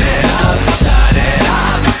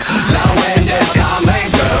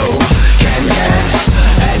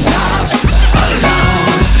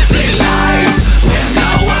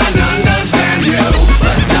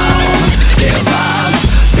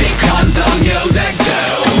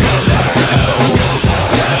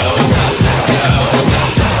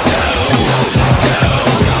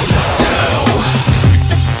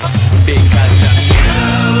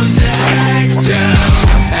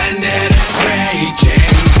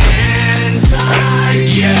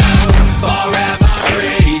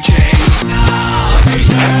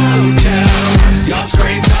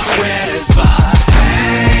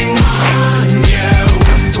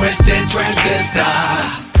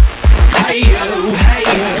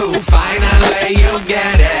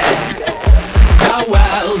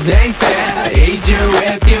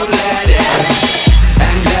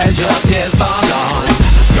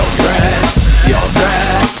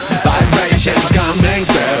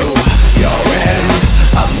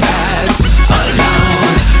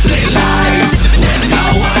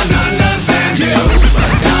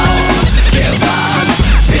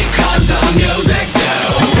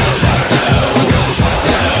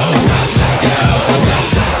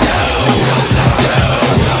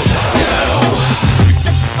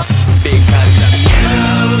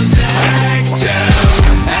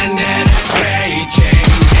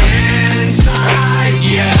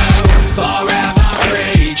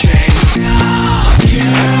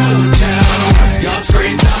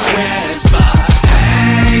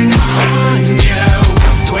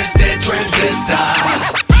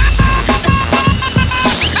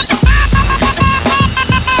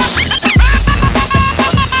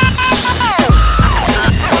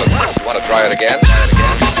 Try it again.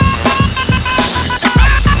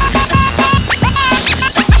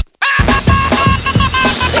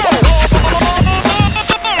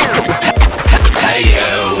 Hey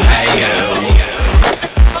you,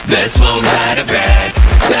 this won't let a bed.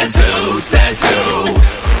 Says who,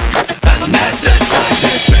 and that's the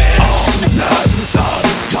toughest bitch. That's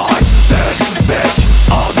this bitch,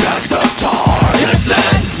 that's the toughest. Just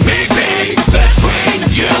let me be between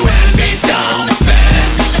you and me, don't fit.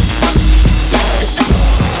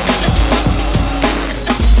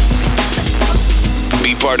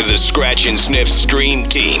 Be part of the Scratch and Sniff stream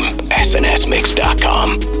team.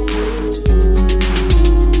 SNSMix.com.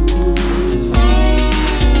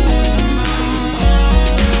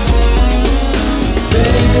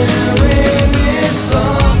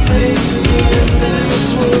 Something in this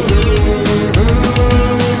world.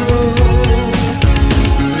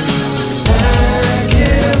 I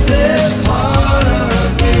give this part of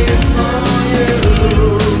me for you.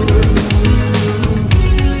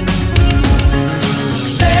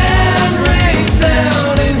 Sand rains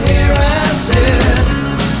down and here I sit,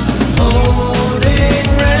 holding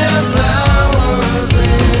red flowers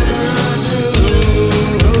in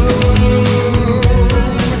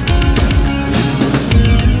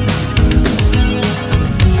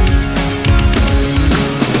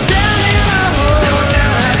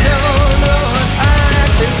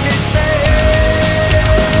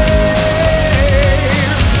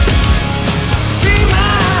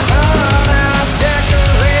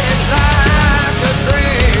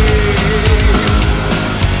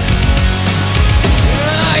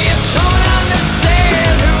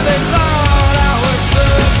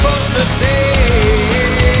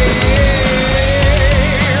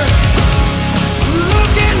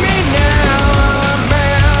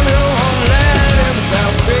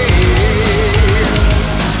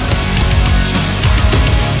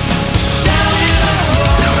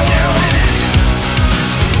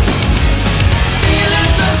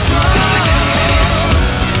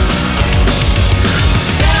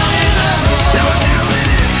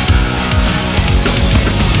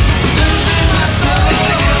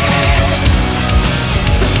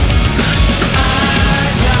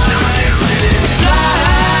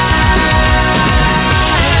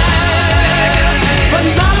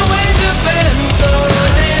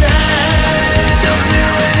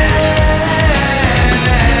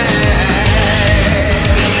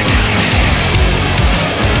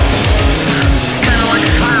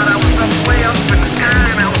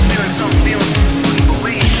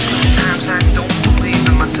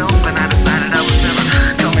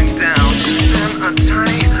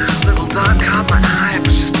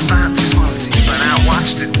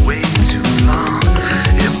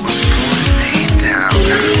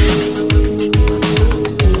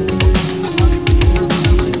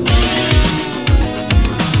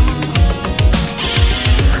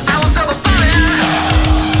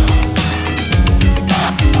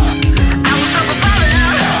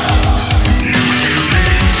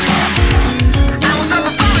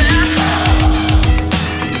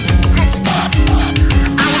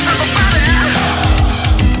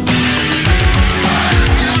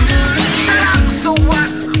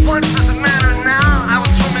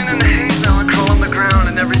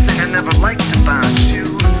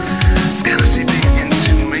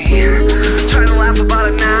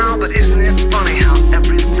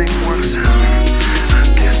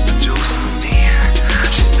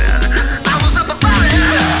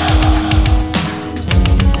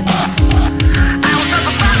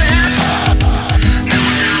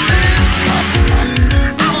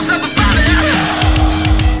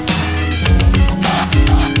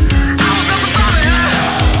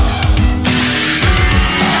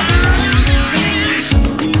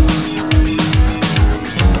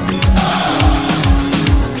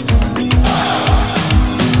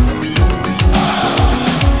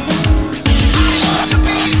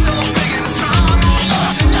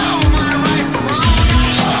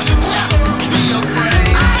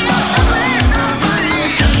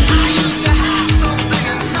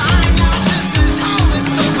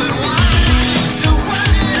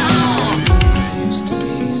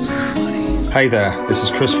Hey there, this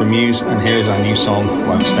is Chris from Muse, and here's our new song,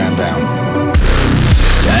 Won't Stand Down.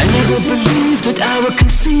 I never believed that I would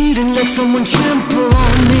concede and let someone trample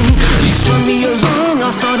on me. You strung me along,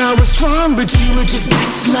 I thought I was strong, but you were just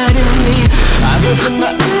gaslighting me. I've opened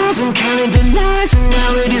my eyes and counted the lies, and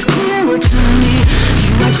now it is clearer to me.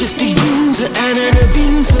 You are just a user and an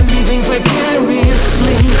abuser, living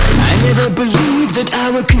vicariously. I never believed that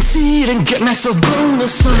I would concede and get myself blown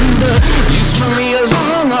asunder. You strung me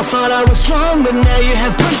along, I thought I was strong, but now you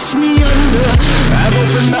have pushed me under. I've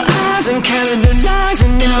opened my eyes lies and counted the lies,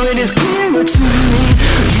 and now it is clearer to me.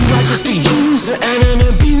 You are just a user and an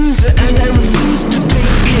abuser, and I refuse to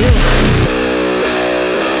take it.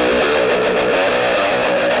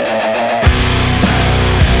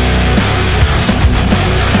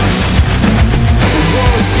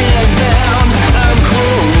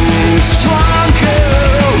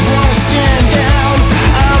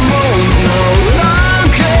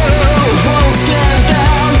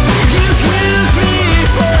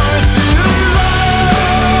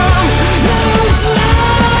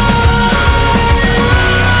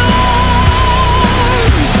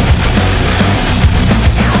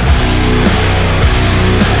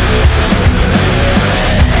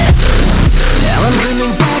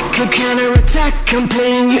 Counterattack, I'm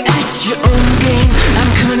playing you at your own game.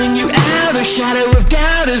 I'm cutting you out, a shadow of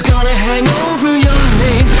doubt is gonna hang over your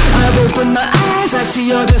name. I've opened my eyes, I see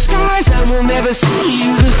your disguise, I will never see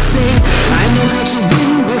you the same. I know how to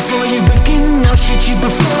win before you begin, I'll shoot you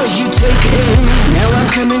before you take aim. Now I'm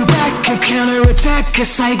coming back, a counterattack, a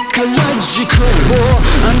psychological war.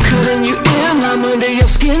 I'm cutting you in, I'm under your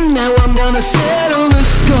skin, now I'm gonna settle the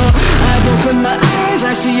score. I've opened my eyes,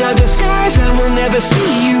 I see your disguise, I will never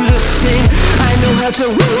see you the same. I know how to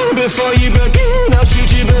win before you begin, I'll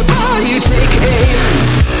shoot you before you take aim.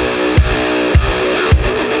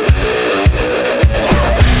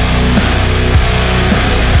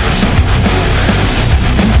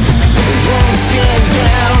 Won't stand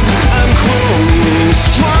down, I'm growing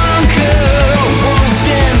stronger. Won't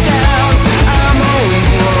stand down, I'm old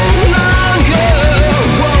no longer.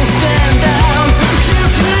 Won't stand down,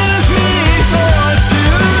 you've left me for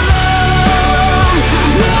too long.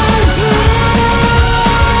 Won't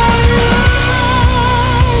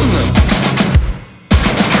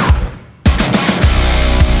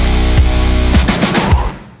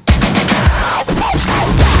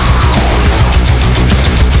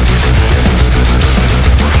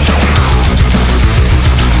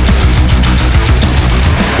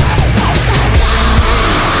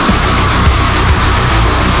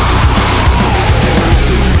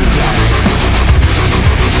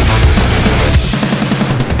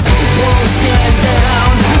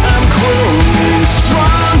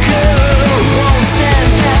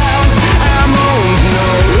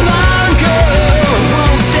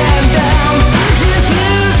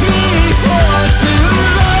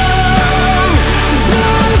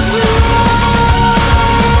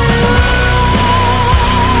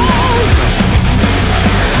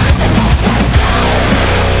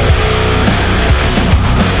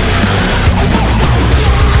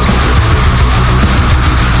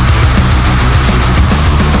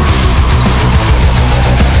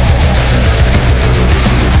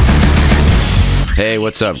Hey,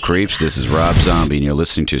 what's up, creeps? This is Rob Zombie, and you're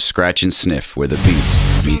listening to Scratch and Sniff, where the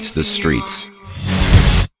beats meets the streets.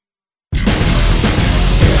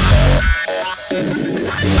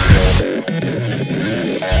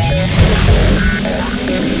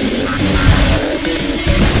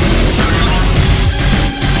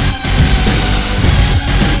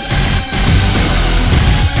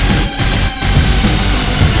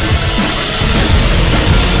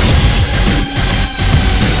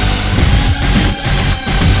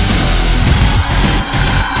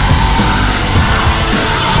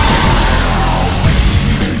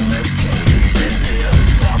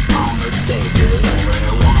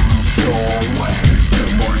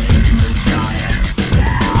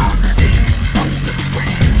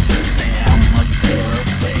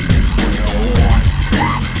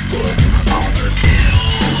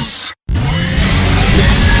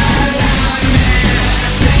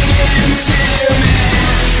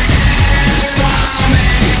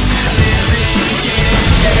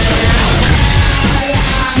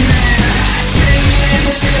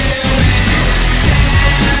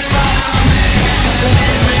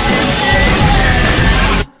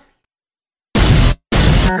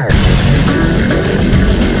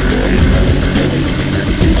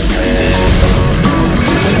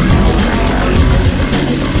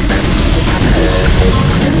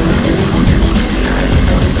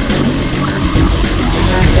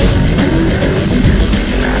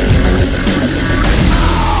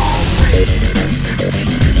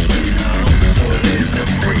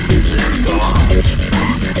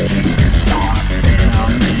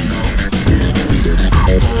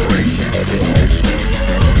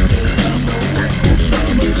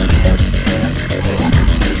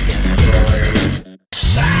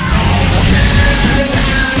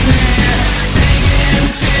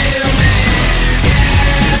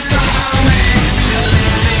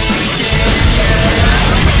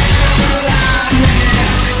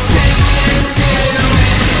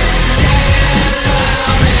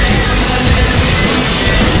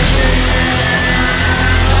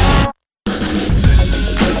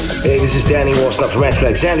 Chestnut from Ask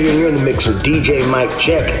Alexandria, and you're in the mix with DJ Mike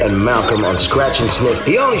Check and Malcolm on Scratch and Sniff,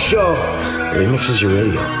 the only show that remixes your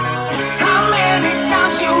radio. How many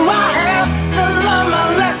times you I have to learn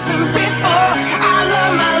my lesson before I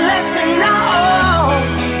learn my lesson now?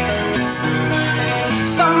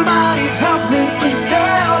 Somebody help me, please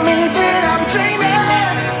tell me that I'm dreaming.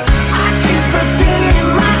 I keep repeating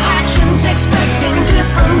my actions, expecting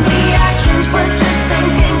different reactions, but the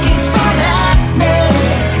same thing keeps on happening.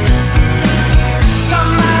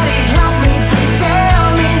 Somebody help me, please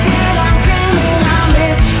tell me that I'm dreaming. I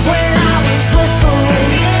miss when I was blissful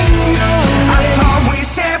and in you. I thought we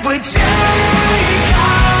said we'd take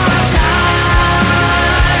our time.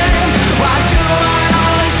 Why do I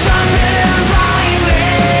always jump in blindly?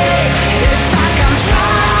 It's like I'm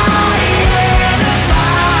trying to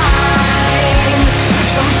find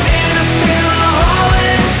something to fill a hole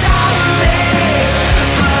inside of me,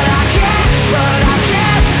 but I can't, but I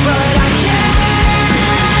can't, but I can't.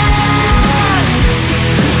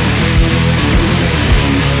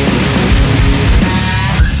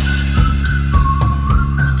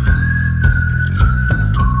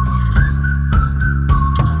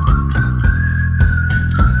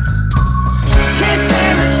 Can't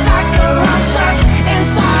stand the cycle, I'm stuck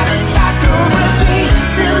inside a cycle,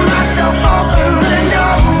 repeating myself over and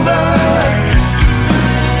over.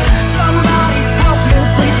 Somebody help me,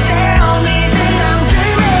 please tell me that I'm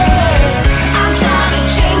dreaming. I'm trying to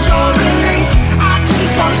change or release. I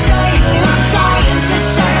keep on saying I'm trying to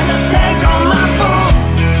turn the page on my book.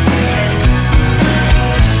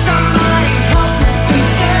 Somebody help me, please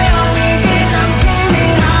tell me that I'm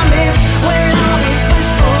dreaming. I miss when I was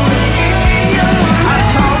blissful and in you. I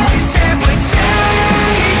thought we said we'd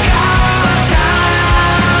take our time.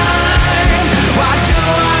 Why do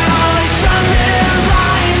I always jump in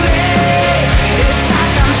blindly? It's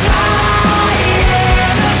like I'm trying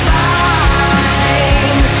to find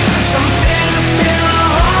something to fill a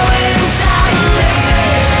hole inside of me.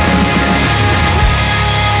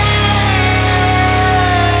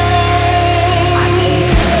 I keep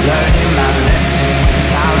learning my lesson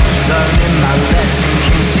without learning my lesson.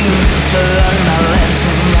 Can't seem to learn my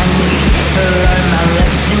lesson. I need to learn my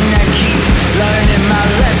lesson. I keep learning my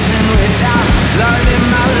lesson without learning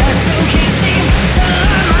my lesson. Can't seem to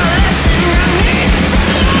learn my lesson. I need to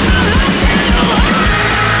learn my lesson.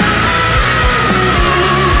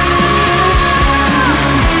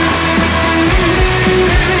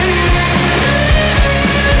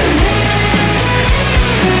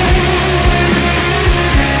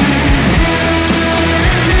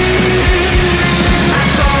 I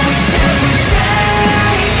thought we said we'd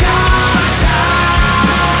take our time.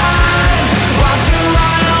 Why do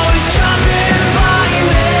I always jump in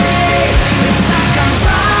blindly? It's like I'm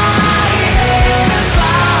trying to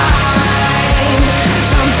find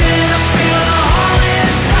something to fill a hole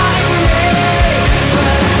inside of me,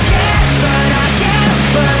 but I can't, but I can't,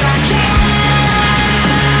 but I can't.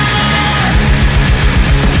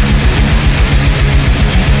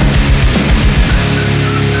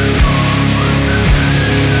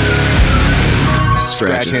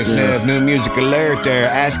 Scratch and Sniff, new music alert there.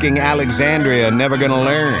 Asking Alexandria, never gonna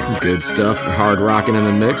learn. Good stuff. Hard rocking in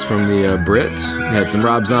the mix from the Brits. Had some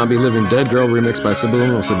Rob Zombie Living Dead Girl remixed by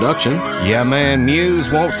Subliminal Seduction. Yeah, man, Muse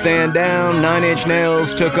won't stand down. 9 Inch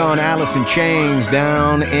Nails took on Alice in Chains,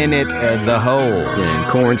 Down in It, the Hole. And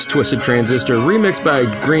Korn's Twisted Transistor remixed by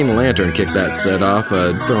Green Lantern kicked that set off,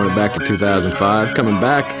 throwing it back to 2005. Coming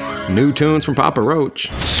back, new tunes from Papa Roach.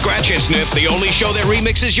 Scratch and Sniff, the only show that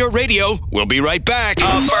remixes your radio. We'll be right back.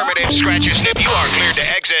 Affirmative, Scratch and Sniff, you are cleared to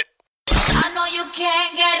exit. I know you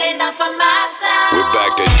can't get enough of my sound. We're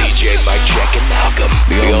back to DJ Mike Check and Malcolm,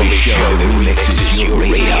 the only show that remixes your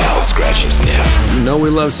radio. Scratch and Sniff. You know we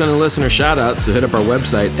love sending listener shout-outs, so hit up our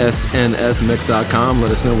website, snsmix.com.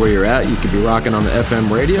 Let us know where you're at. You could be rocking on the FM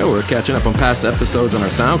radio or catching up on past episodes on our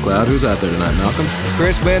SoundCloud. Who's out there tonight, Malcolm?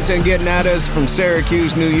 Chris Benson getting at us from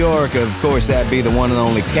Syracuse, New York. Of course, that'd be the one and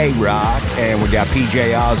only K-Rock. And we got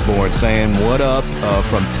PJ Osborne saying, what up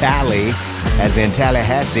from Tally, as in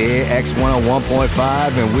Tallahassee,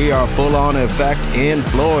 X101.5, and we are full on effect in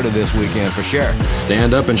Florida this weekend for sure.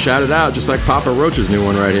 Stand up and shout it out, just like Papa Roach's new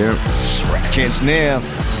one right here. Scratch and Sniff.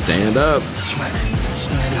 Stand up.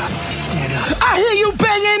 Stand up, stand up. I hear you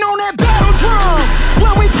banging on that battle drum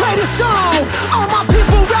when we play the song. All my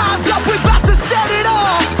people rise up, we about to set it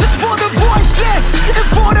off. This for the voiceless and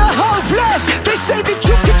for the hopeless. They say that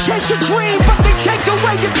you can chase your dream, but they take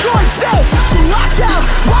away your choices. So watch out,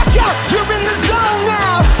 you're in the zone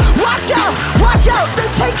now. Watch out, they're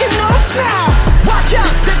taking notes now. Watch out,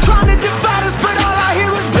 they're trying to divide us, but all I hear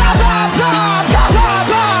is blah, blah, blah, blah, blah,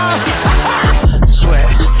 blah. Sweat,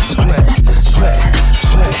 sweat, sweat.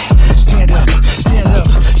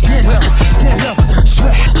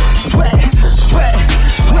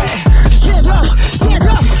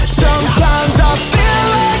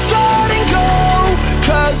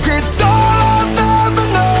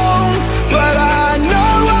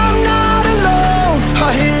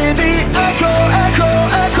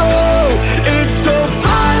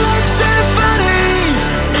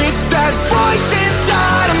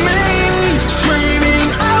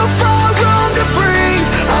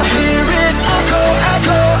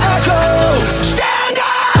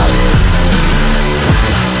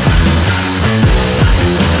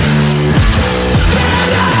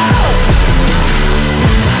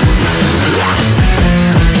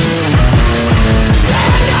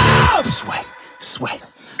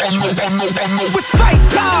 It's fight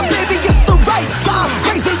time, baby, it's the right time.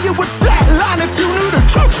 Crazy, you would flatline if you knew the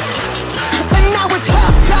truth. And now it's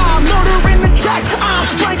halftime, murder in the track. I'm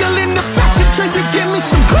strangling the faction till you give me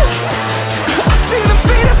some proof. I see the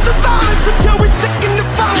feed us the violence until we're sick and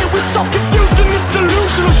defiant. We're so confused in this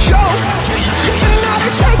delusional show. And now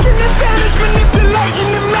they're taking advantage,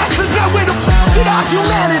 manipulating the masses. Now where the fuck did our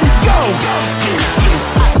humanity go?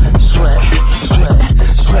 Sweat, sweat,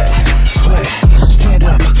 sweat, sweat. Stand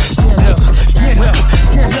up, stand up, stand up,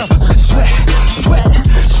 stand up. Sweat, sweat,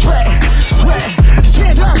 sweat, sweat.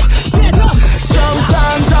 Stand up, stand up.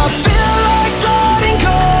 Sometimes I feel like letting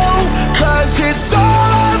go, 'cause it's all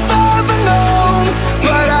I've ever known.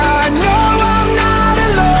 But I know I'm not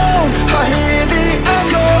alone. I hear the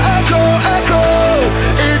echo, echo, echo.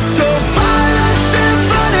 It's a violent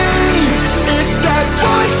symphony. It's that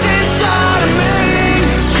voice inside of me,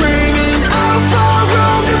 screaming out for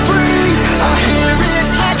room to breathe. I hear it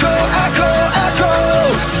echo, echo, echo.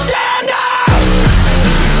 Stand up!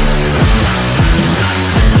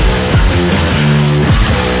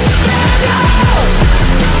 Stand up!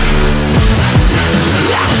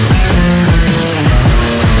 Yeah!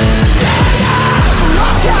 Stand up! So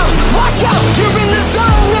watch out, you're in the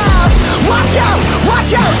zone now. Watch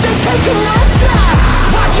out, they're taking notes now.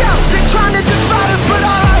 Watch out, they're trying to divide us, but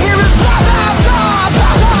all I hear is blah, blah, blah,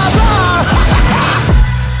 blah, blah, blah.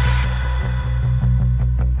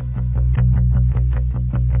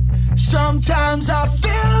 Sometimes I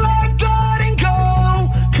feel like letting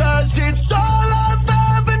go, 'cause it's all I've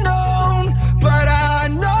ever known. But I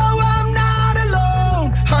know I'm not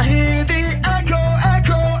alone. I hear the echo,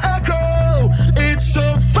 echo, echo. It's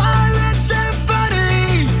a violent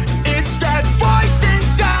symphony. It's that voice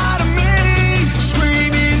inside of me,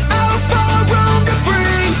 screaming out for room to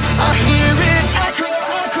breathe. I hear it echo,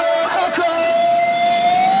 echo, echo.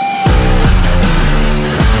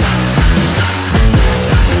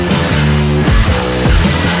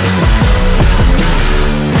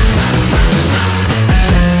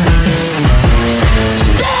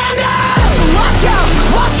 Stand up! So watch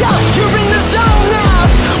out, you're in the zone now.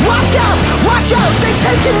 Watch out, they're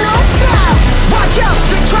taking notes now. Watch out,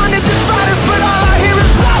 they're trying to divide us, but all I hear is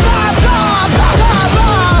blah, blah, blah, blah,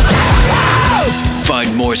 blah, blah.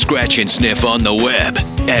 Find more Scratch and Sniff on the web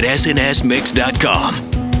at snsmix.com.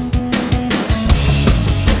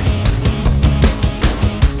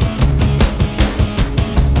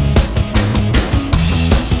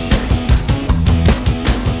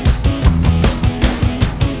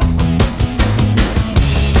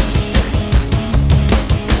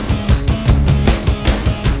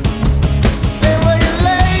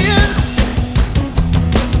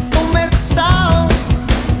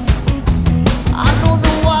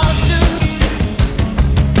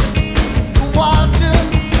 Watching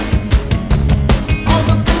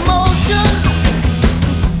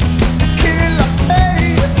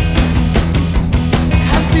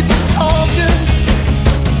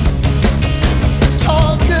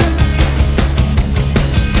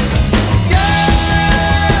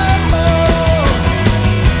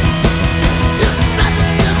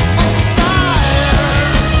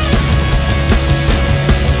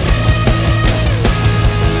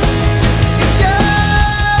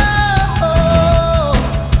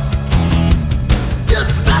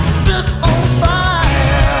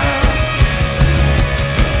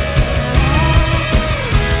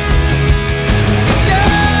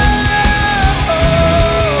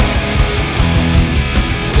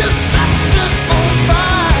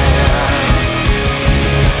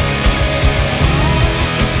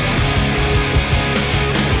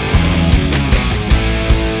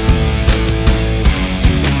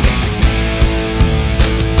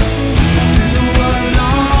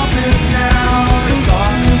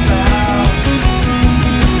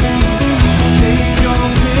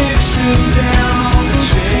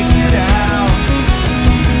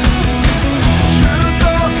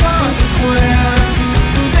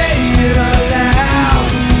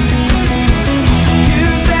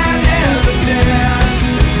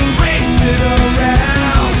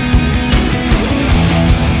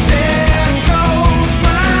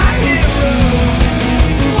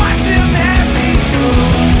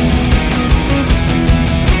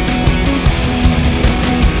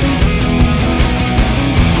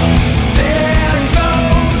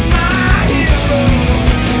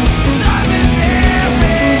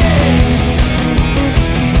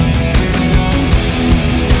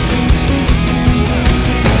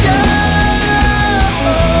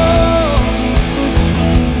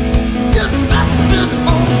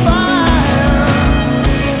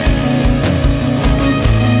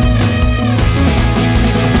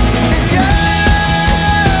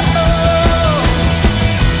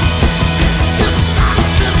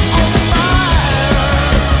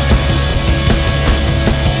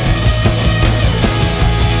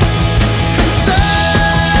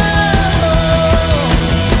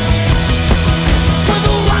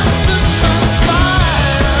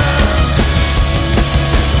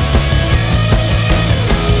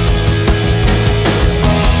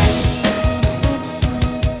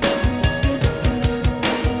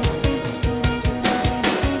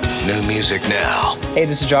Now, Hey,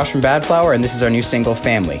 this is Josh from Badflower, and this is our new single,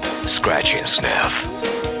 Family. Scratch and Sniff.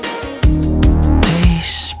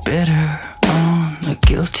 Taste bitter on the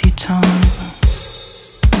guilty tongue.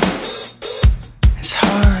 It's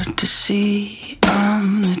hard to see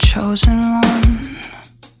I'm the chosen one.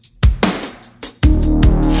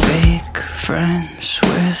 Fake friends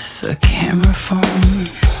with a camera phone.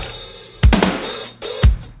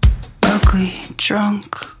 Ugly,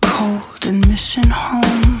 drunk, cold, and missing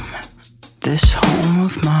home. This home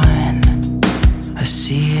of mine, I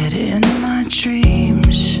see it in my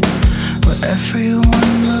dreams, where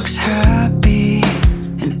everyone looks happy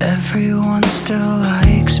and everyone still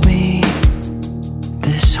likes me.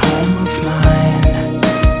 This home of mine,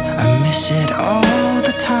 I miss it all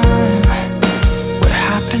the time. What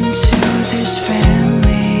happened to this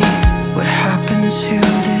family? What happened to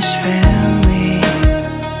this family?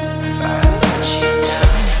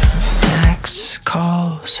 Texts,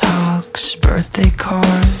 calls, hugs, birthday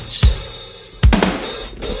cards.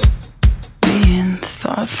 Being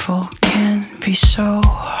thoughtful can be so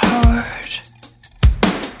hard.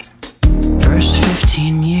 First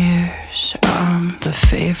 15 years, I'm the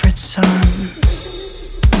favorite son.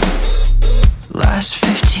 Last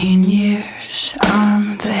 15 years,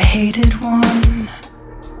 I'm the hated one.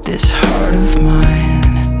 This heart of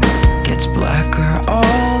mine gets blacker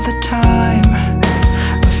all the time.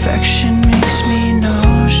 Affection makes me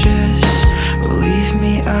nauseous. Believe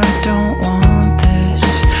me, I don't want this.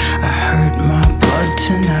 I hurt my blood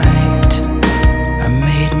tonight. I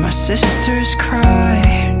made my sisters cry.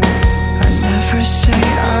 I never say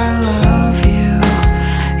I love you,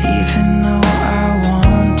 even though I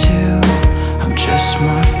want to. I'm just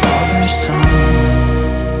my father's son,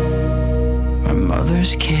 my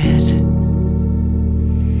mother's kid.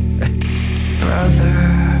 Brother,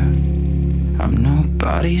 I'm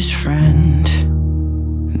nobody's friend.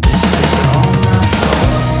 This is all my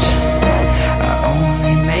fault. I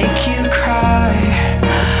only make you cry.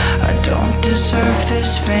 I don't deserve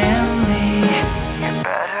this family. You're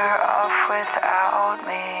better off without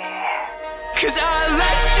me. 'Cause I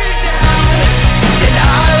let you down, and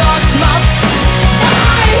I lost my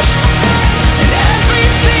mind, and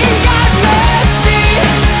everything got messy,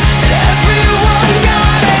 and everyone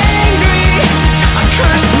got angry. I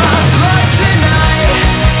cursed my blood tonight.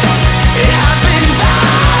 It happens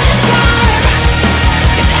all the time.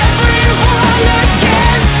 Is everyone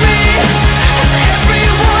against me? Has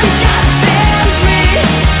everyone goddamned me?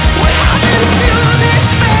 What happened to this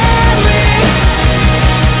family?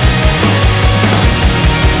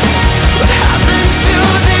 What happened to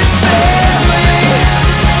this family?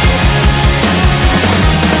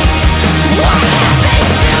 What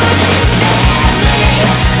happened to this family?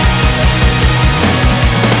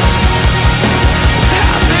 What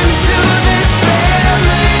happened to this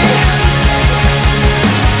family?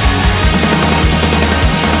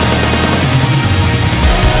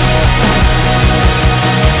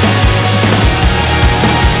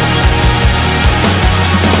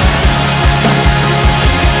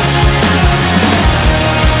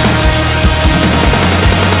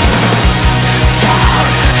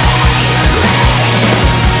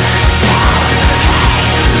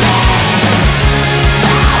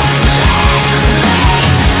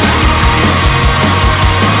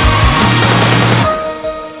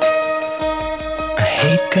 I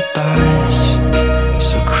hate goodbyes,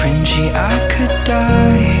 so cringy I could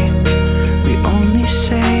die. We only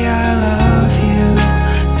say I love you,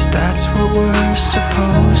 'cause that's what we're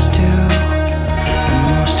supposed to. And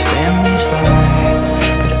most families lie,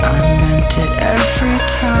 but I meant it every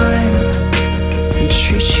time. Then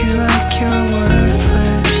treat you like you're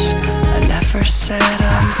worthless. I never said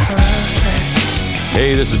I'm perfect.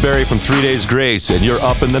 Hey, this is Barry from 3 Days Grace, and you're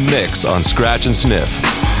up in the mix on Scratch and Sniff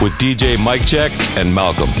with DJ Mike Check and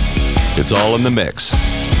Malcolm. It's all in the mix.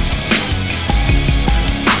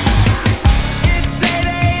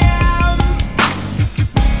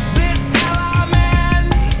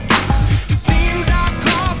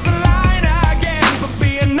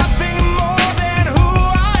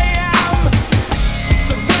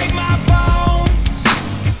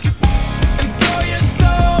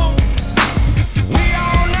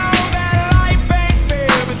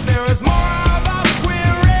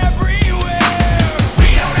 We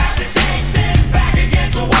don't have to take this back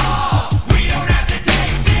against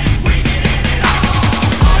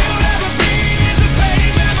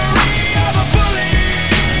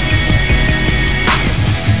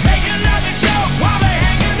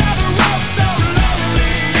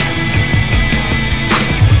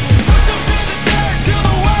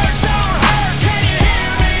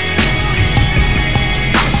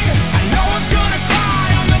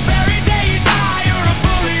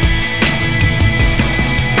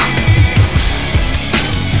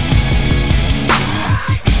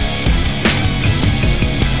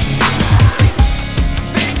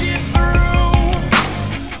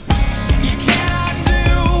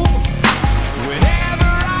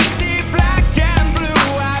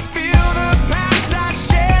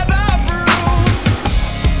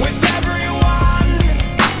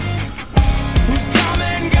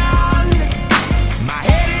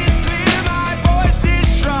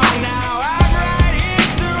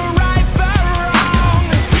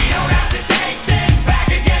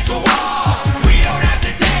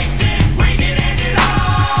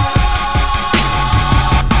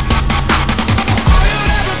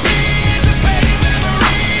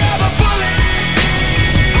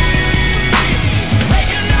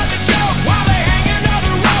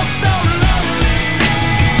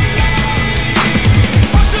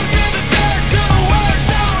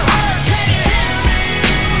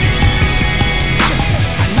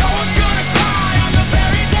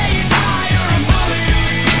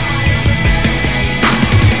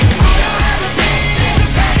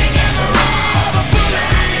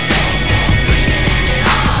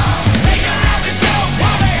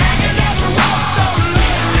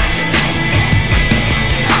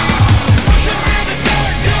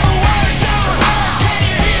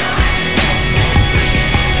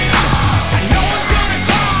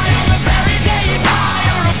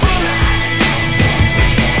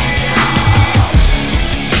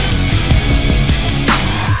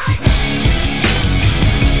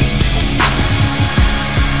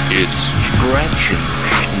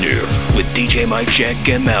DJ Mike Check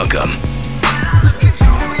and Malcolm.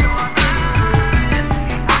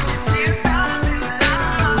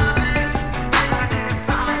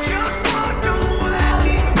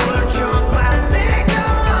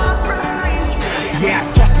 Yeah,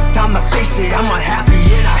 I guess it's time to face it. I'm unhappy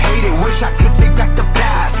and I hate it. Wish I could take back the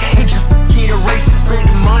past and just erase it.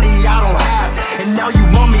 Spending money I don't have, and now you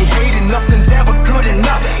want me hating. Nothing's ever good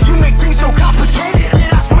enough. You make things so complicated,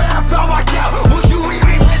 and I swear I felt like out. Would you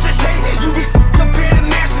even hesitate? You be up in a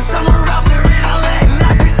mansion somewhere out there in LA.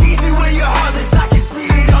 Life is easy when you're heartless. I can see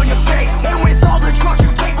it on your face. And with all the drugs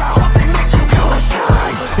you take, I hope they make you go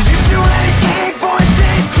insane. You do anything for a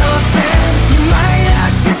taste of fame. You might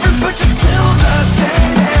act different, but you're still the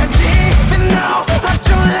same. And even though I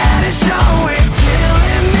don't let it show, it's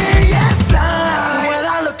killing me inside. When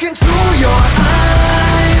I look into your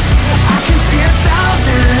eyes, I can see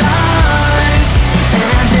 1,000 lies.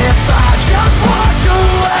 And if I just walked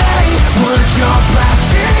away, would your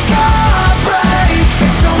plastic heart break?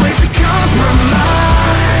 It's always a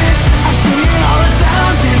compromise. I've seen it all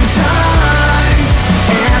 1,000 times.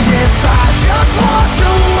 And if I just walked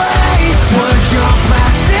away, would your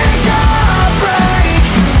plastic heart break?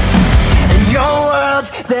 In your world,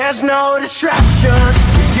 there's no distractions.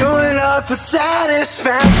 You look for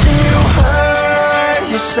satisfaction. You hurt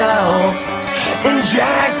yourself,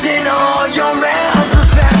 injecting all your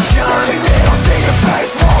imperfections. See your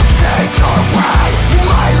face won't change your ways. You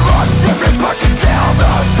might look different, but you're still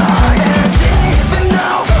the same. And even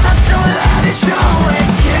though I don't let it show,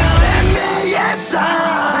 it's killing me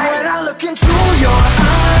inside. When I look into your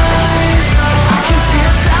eyes, I can see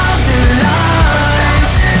 1,000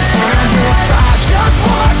 lies. And if I just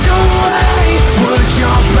walked away, would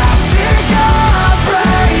your plastic heart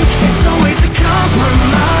break? It's always a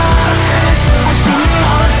compromise. I've seen it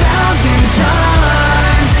all 1,000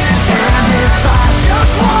 times. And if I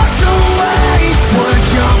just walked away, would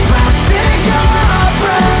your plastic heart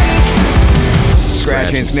break?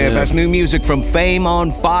 Scratch and Sniff. That's new music from Fame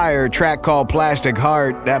on Fire, track called Plastic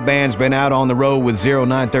Heart. That band's been out on the road with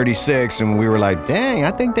 0936, and we were like, dang,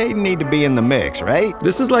 I think they need to be in the mix, right?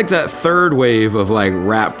 This is like that third wave of like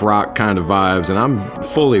rap rock kind of vibes, and I'm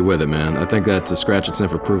fully with it, man. I think that's a Scratch and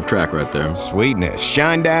Sniff approved track right there. Sweetness.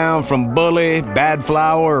 Shine Down from Bully, Bad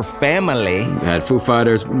Flower, Family. Had Foo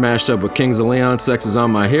Fighters mashed up with Kings of Leon, Sex Is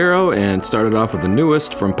On My Hero, and started off with the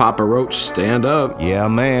newest from Papa Roach, Stand Up. Yeah,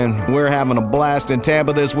 man. We're having a blast in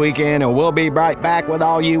Tampa this weekend, and we'll be right back with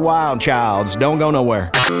all you wild childs. Don't go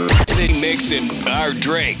nowhere. Mixing our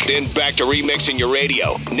drink, then back to remixing your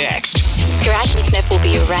radio. Next. Scratch and Sniff will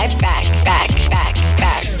be right back.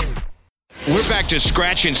 We're back to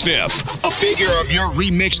Scratch and Sniff, a figure of your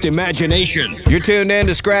remixed imagination. You're tuned in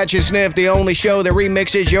to Scratch and Sniff, the only show that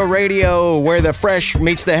remixes your radio, where the fresh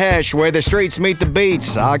meets the hash, where the streets meet the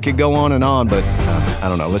beats. I could go on and on, but I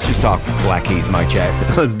don't know. Let's just talk Black Keys, Mike Check.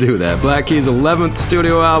 Let's do that. Black Keys' 11th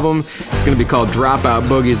studio album. It's going to be called Dropout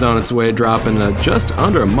Boogie's on its way, dropping just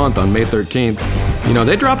under a month on May 13th. You know,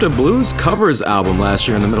 they dropped a blues covers album last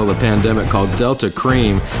year in the middle of the pandemic called Delta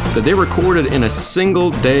Cream that they recorded in a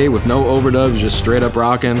single day with no overdubs, just straight up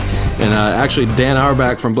rocking. And actually, Dan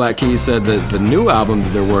Auerbach from Black Keys said that the new album that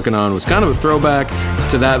they're working on was kind of a throwback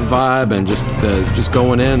to that vibe and just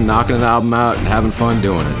going in, knocking an album out, and having fun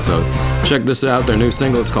doing it. So check this out, their new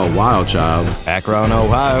single. It's called Wild Child. Akron,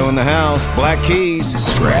 Ohio in the house. Black Keys.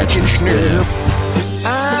 Scratch and Sniff.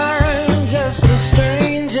 I'm just a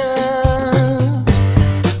stranger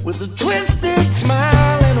with a twisted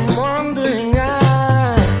smile and a wandering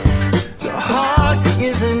eye. Your heart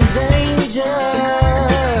is in danger.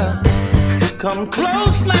 Come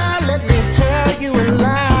close now, let me tell you a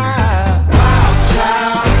lie. Wild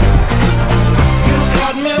child, you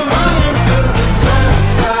got me running through the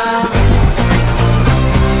turnstile.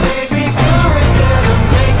 Baby girl, it better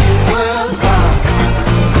make it worthwhile.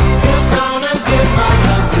 You're gonna get my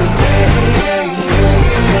love today.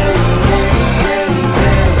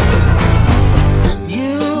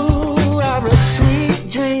 You are a sweet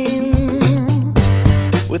dream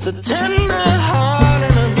with a tender heart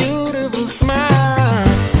and a beautiful smile,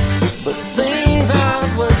 but things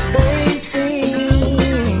aren't what they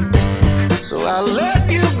seem. So I'll let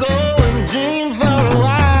you go and dream for a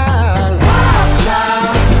while. Wild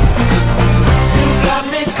child, you got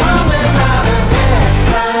me coming out of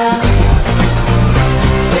exile.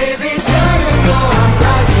 Baby girl, you know I'm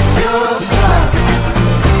liking your style.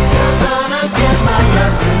 You're gonna get my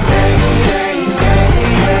love today.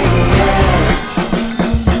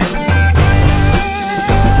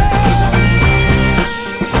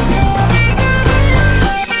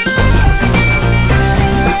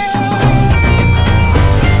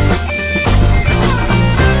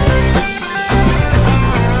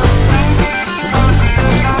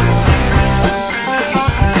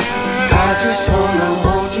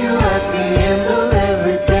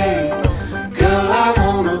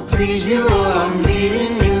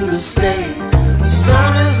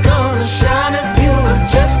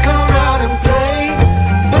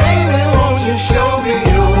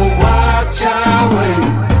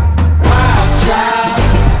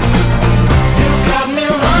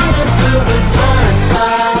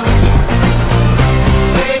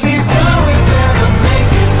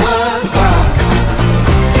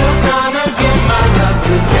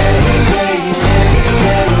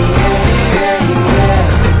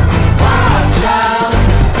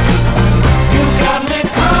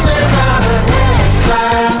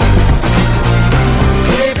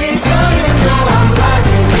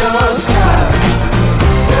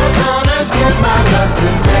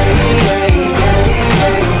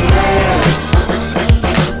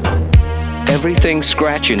 everything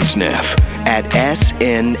Scratch and Sniff at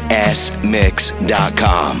snsmix.com.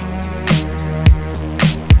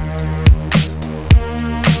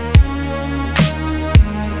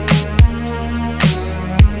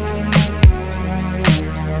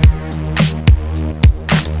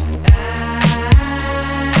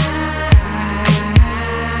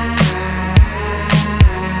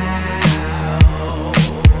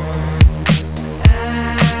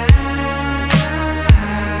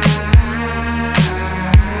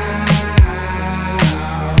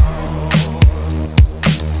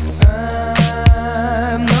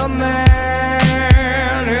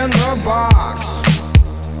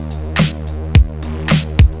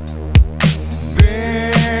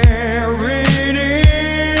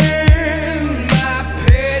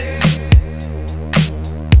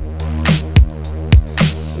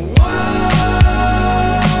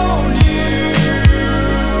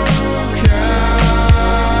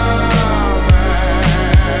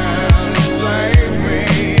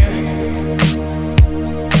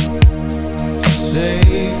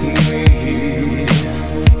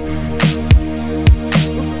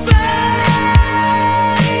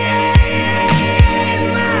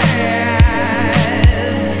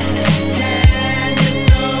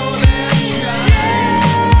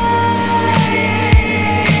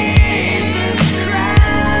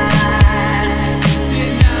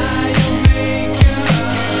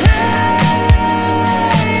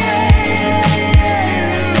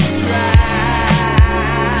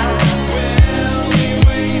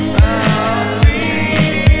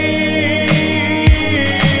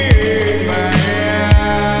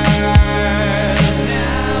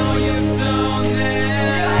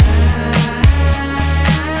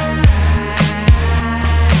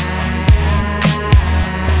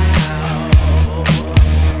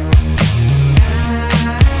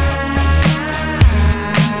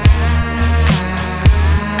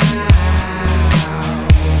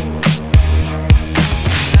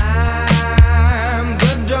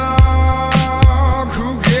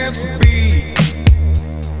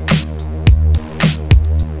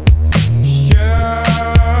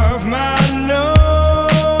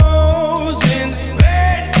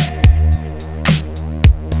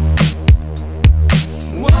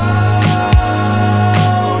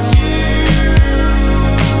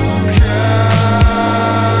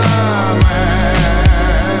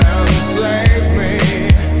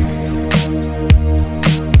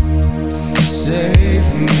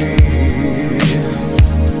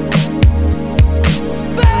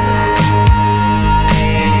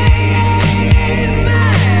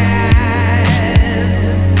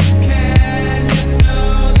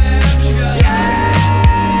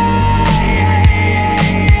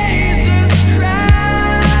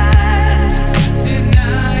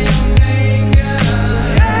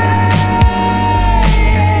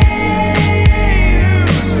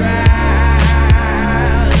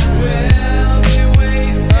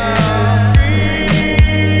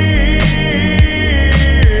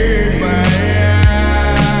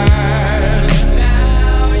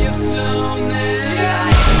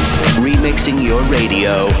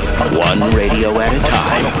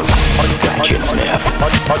 Scratch and Sniff.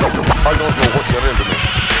 I don't know what you're into me.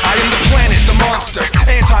 I am the planet, the monster,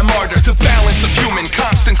 anti-martyr, the balance of human,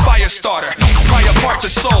 constant fire starter. Pry apart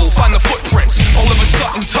the soul, find the footprints, all of a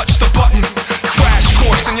sudden touch the button. Crash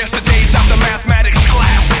course in yesterday's after mathematics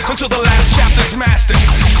class, until the last chapter's mastered.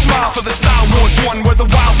 Smile for the Star Wars one, where the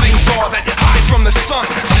wild things are that hide from the sun.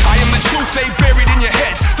 I am the truth they buried in your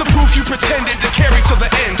head, the proof you pretended to carry to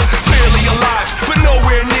the end. Barely alive, but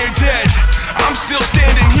nowhere near dead. I'm still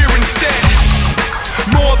standing here instead.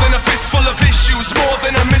 More than a fistful of issues, more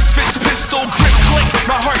than a misfit's pistol grip click.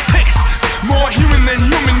 My heart ticks. More human than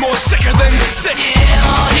human, more sicker than sick. Yeah,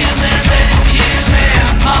 more human than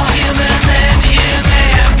human, more human than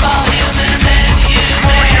human, more human than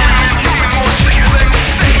human, more sicker than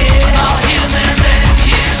sick. Yeah, more human than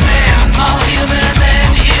human, more human than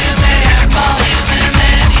human, more human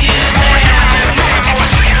than human, more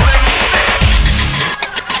sicker than sick.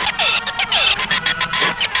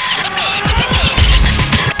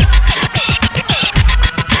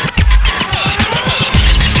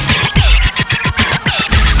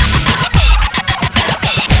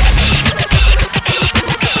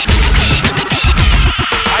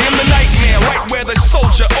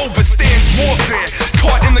 Overstands warfare,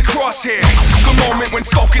 caught in the crosshair. The moment when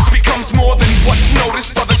focus becomes more than what's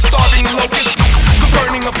noticed by the starving locust. The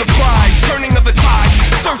burning of the pride, turning of the tide,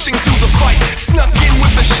 searching through the fight. Snuck in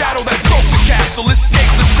with the shadow that broke the castle.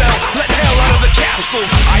 Escape the cell, let hell out of the capsule.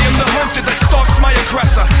 I am the hunted that stalks my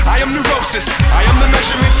aggressor. I am neurosis, I am the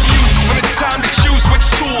measurements used when it's time to choose which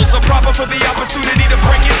tools are proper for the opportunity.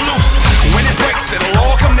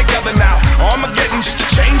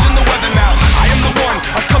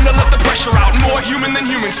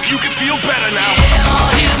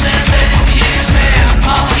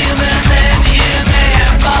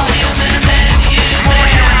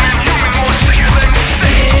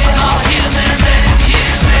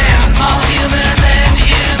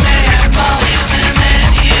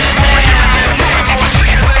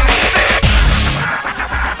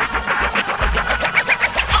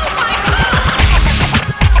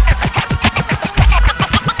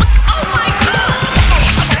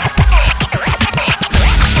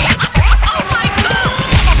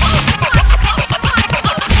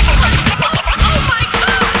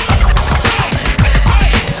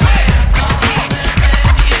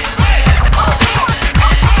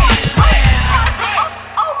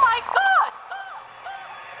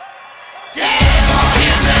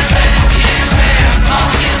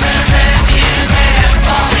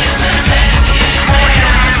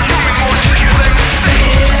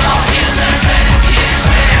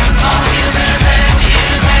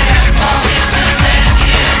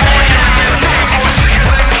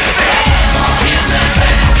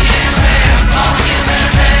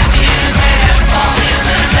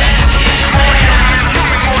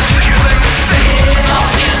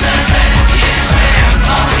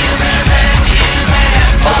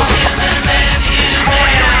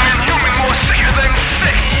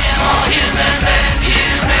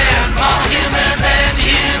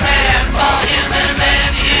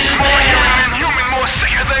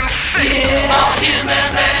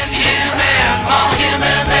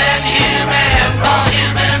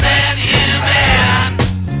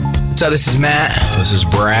 So this is Matt. This is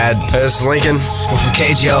Brad. This is Lincoln. We're from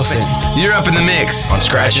Cage Elephant. You're up in the mix on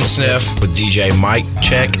Scratch and Sniff with DJ Mike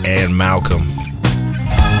Check and Malcolm.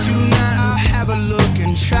 Tonight I'll have a look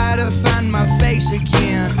and try to find my face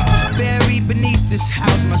again. Buried beneath this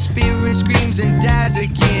house, my spirit screams and dies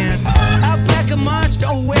again. A black monster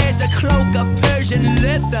wears a cloak of Persian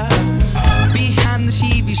leather. Behind the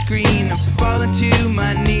TV screen, I'm falling to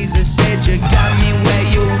my knees. I said you got me where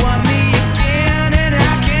you want me again, and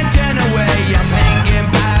I can't turn away. I'm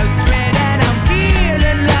hanging by a thread and I'm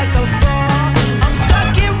feeling like a fall. I'm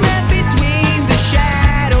stuck in right between the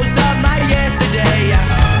shadows of my yesterday.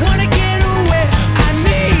 I wanna get away, I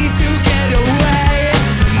need to get away.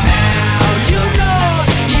 Now you know,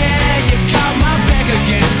 yeah, you caught my back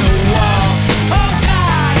against the wall. Oh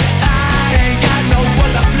God, I ain't got no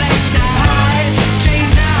other place to hide.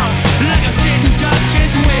 Chained down like a sitting duck,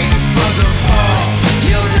 just waiting for the fall.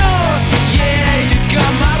 You know, yeah, you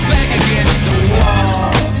got my back against the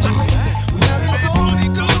wall.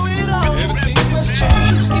 Everything was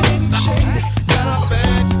changed, getting shaded. Got our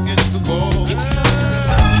backs against the wall.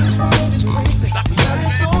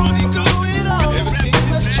 Everything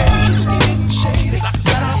was changed, getting shaded.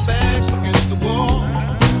 Got our backs against the wall.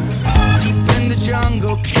 Deep in the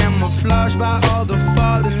jungle, camouflaged by all the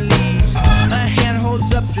fallen leaves. A hand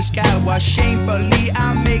holds up the sky while shamefully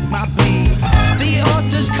I make my plea. The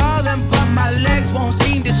altar's calling, but my legs won't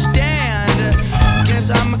seem to stand. Guess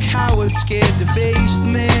I'm a coward, scared to face the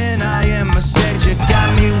man I am. I said you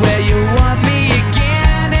got me where you want me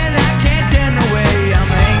again, and I can't turn away. I'm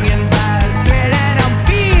hanging by a thread and I'm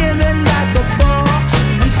feeling like a ball.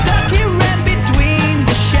 I'm stuck here right between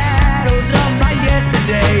the shadows of my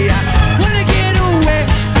yesterday. I wanna get away,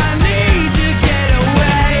 I need to get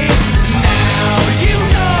away. Now you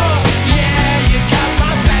know, yeah, you got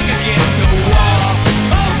my back against the wall.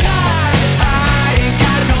 Oh God, I ain't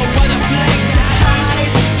got no other place to hide.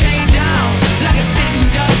 Chained down like a sitting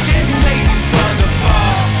duck, just waiting for the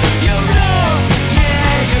fall. You know,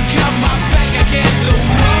 yeah, you got my back against the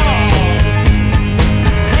wall.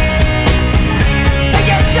 Hey,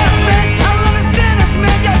 yo, Chuck, man, I don't understand this,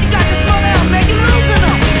 man. Yo, you got this money, I'll make you losing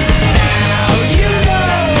them. Now you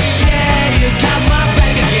know, yeah, you got my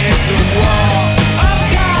back against the wall. Oh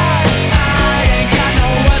God, I ain't got no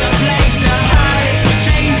other place to hide.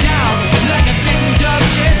 Chained down like a sitting duck,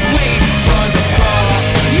 just waiting for the fall.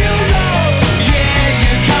 You know, yeah,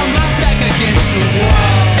 you got my back against the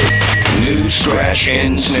wall. New Scratch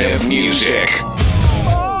and Sniff music.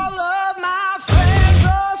 All of my friends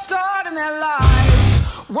are starting their lives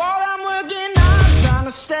while I'm working on trying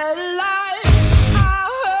to stay alive. I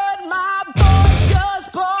heard my boy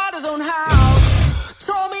just bought his own house.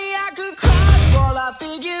 Told me I could crash while I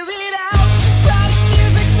figure it out. Writing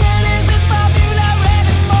music that isn't popular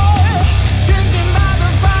anymore. Drinking by the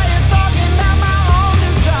fire, talking about my own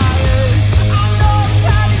desires. I know I'm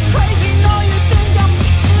sounding crazy, know you think I'm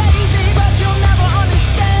lazy, but you'll never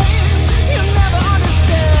understand. You'll never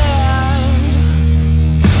understand.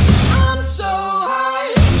 I'm so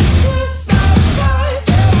high, this outside,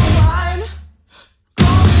 they're wine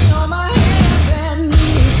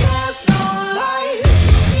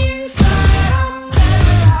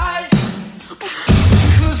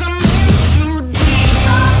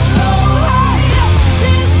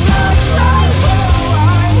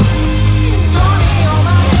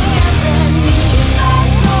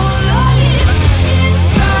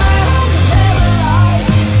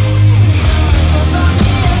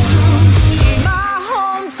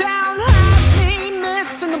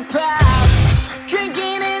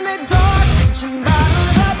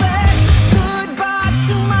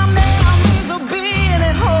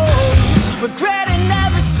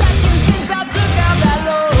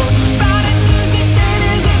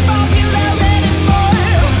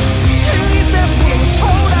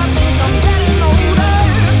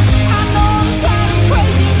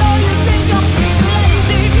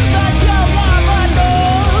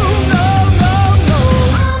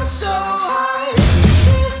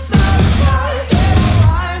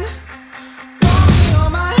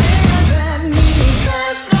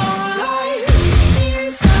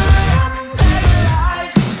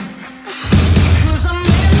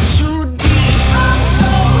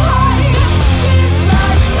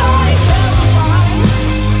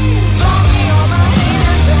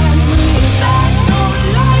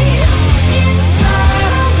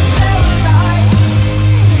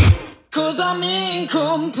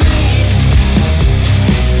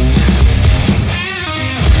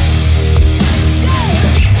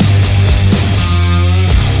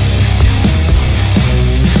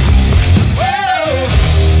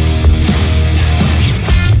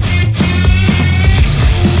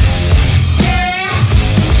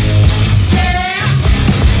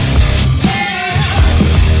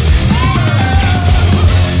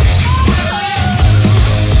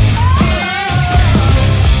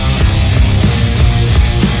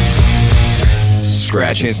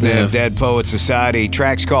Scratch and Sniff, Dead Poet Society.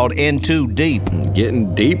 Track's called In Too Deep.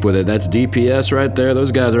 Getting deep with it. That's DPS right there.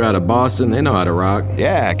 Those guys are out of Boston. They know how to rock.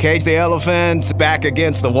 Yeah, Cage the Elephant, Back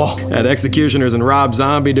Against the Wall. At Executioners and Rob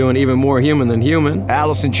Zombie doing Even More Human Than Human.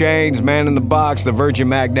 Alice in Chains, Man in the Box, the Virgin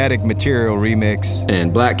Magnetic Material remix.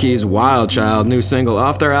 And Black Keys' Wild Child, new single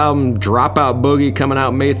off their album Dropout Boogie, coming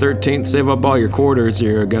out May 13th. Save up all your quarters.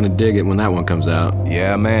 You're gonna dig it when that one comes out.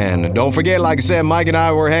 Yeah, man. And don't forget, like I said, Mike and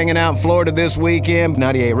I were hanging out in Florida this weekend.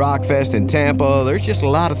 98 Rock Fest in Tampa. There's just a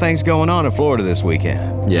lot of things going on in Florida this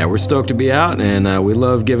weekend. Yeah, we're stoked to be out, and we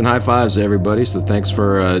love giving high fives to everybody, so thanks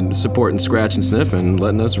for supporting Scratch and Sniff and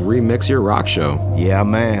letting us remix your rock show. Yeah,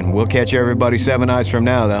 man. We'll catch everybody 7 nights from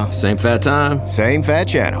now, though. Same fat time. Same fat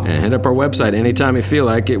channel. And hit up our website anytime you feel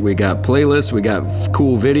like it. We got playlists, we got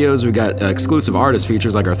cool videos, we got exclusive artist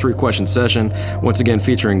features like our 3-question session, once again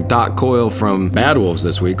featuring Doc Coyle from Bad Wolves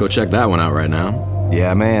this week. Go check that one out right now.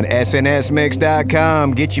 Yeah, man.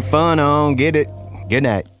 SNSmix.com. Get your fun on. Get it. Good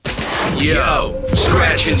night. Yo,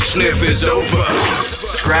 Scratch and Sniff is over.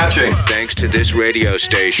 Scratching. Thanks to this radio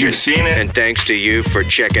station. You've seen it. And thanks to you for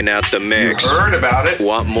checking out the mix. You've heard about it.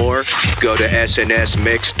 Want more? Go to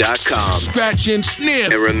SNSmix.com. Scratch and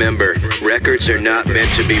Sniff. And remember, records are not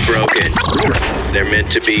meant to be broken. They're meant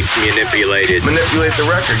to be manipulated. Manipulate the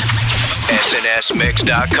record.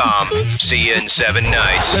 SNSmix.com. See you in 7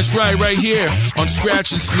 nights. That's right here on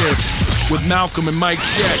Scratch and Sniff with Malcolm and Mike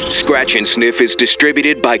Check. Scratch and Sniff is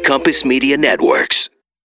distributed by Compass Media Networks.